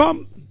please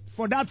come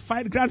for that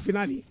grand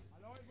finale.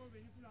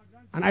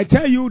 And I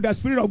tell you, the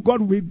Spirit of God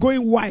will be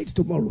going wide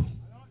tomorrow.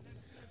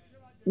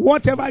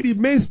 Whatever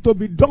remains to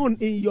be done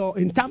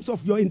in terms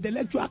of your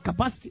intellectual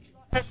capacity,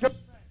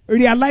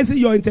 realizing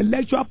your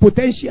intellectual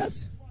potentials,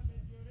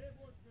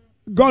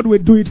 God will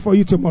do it for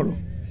you tomorrow.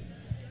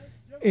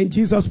 In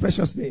Jesus'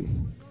 precious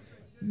name.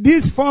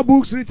 These 4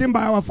 books written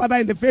by our father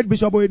in the faith,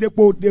 Bishop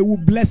Oyedepo, they will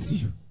bless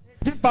you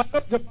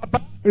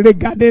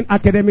regarding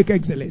academic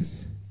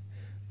excellence.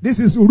 This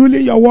is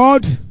ruling your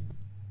world.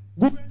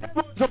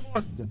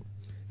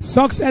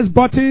 Success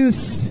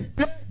buttons.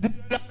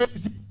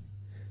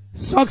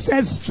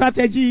 Success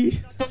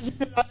strategy.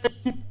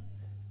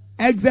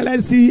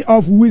 Excellency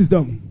of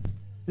wisdom.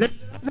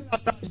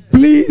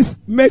 Please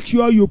make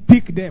sure you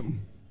pick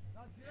them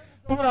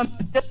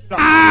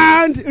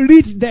and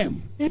read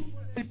them.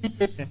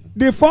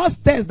 The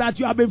first test that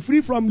you have been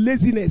free from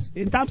laziness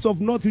in terms of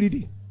not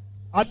reading.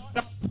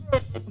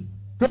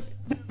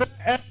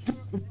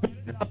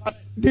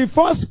 The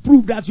first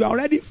proof that you are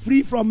already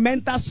free from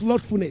mental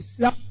slothfulness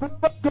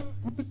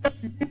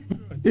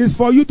is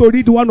for you to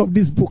read one of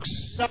these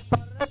books.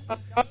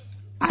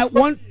 I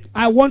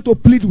want to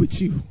plead with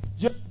you.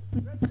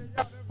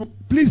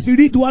 Please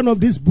read one of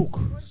these books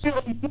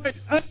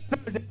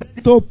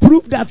to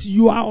prove that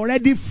you are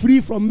already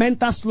free from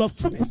mental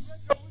slothfulness.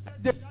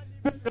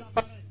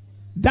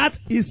 That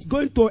is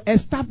going to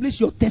establish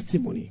your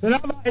testimony.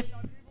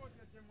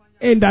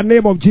 In the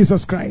name of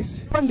Jesus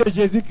Christ.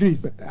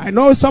 I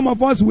know some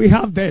of us, we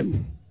have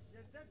them.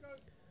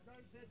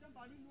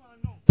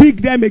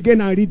 Pick them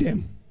again and read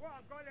them.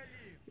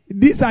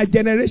 These are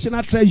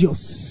generational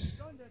treasures.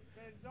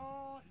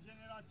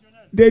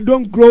 They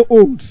don't grow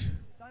old.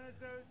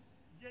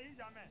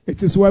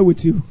 It is well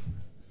with you.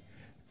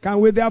 Can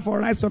we therefore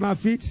rise on our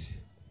feet?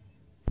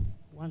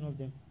 One of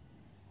them.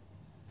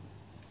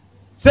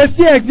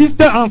 Ceci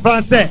existe en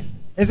français.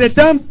 Et c'est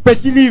un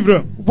petit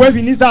livre. Vous pouvez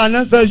finir ça en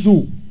un seul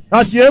jour.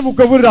 Assurez-vous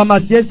que vous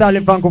ramassiez ça,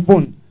 les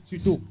francophones.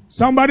 Surtout.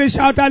 Somebody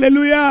shout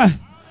hallelujah.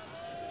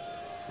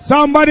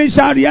 Somebody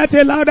shout yet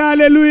a louder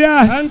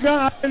hallelujah. Un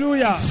grand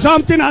alléluia.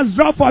 Something has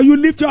dropped for you.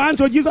 Lift your hand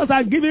to Jesus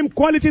and give him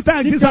quality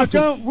thanks. Si This quelqu'un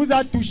afternoon. vous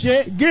a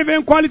touché, Give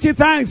him quality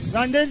thanks.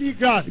 rendez-lui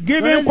grâce.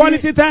 Give him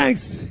quality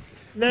thanks.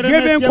 Les Give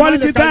him remerciements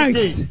quality de qualité.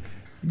 thanks.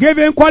 Give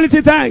him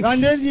quality thanks.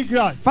 Rendez-lui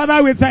grâce.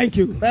 Father, we thank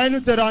you. Père, nous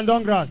te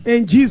rendons grâce.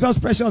 In Jesus'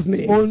 precious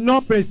name. Au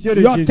nom précieux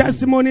de Your Jésus.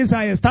 testimonies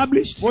are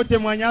established. Vos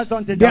témoignages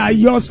sont They are établis.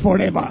 yours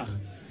forever.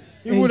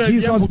 Il vous In revient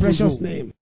Jesus' pour precious toujours. name.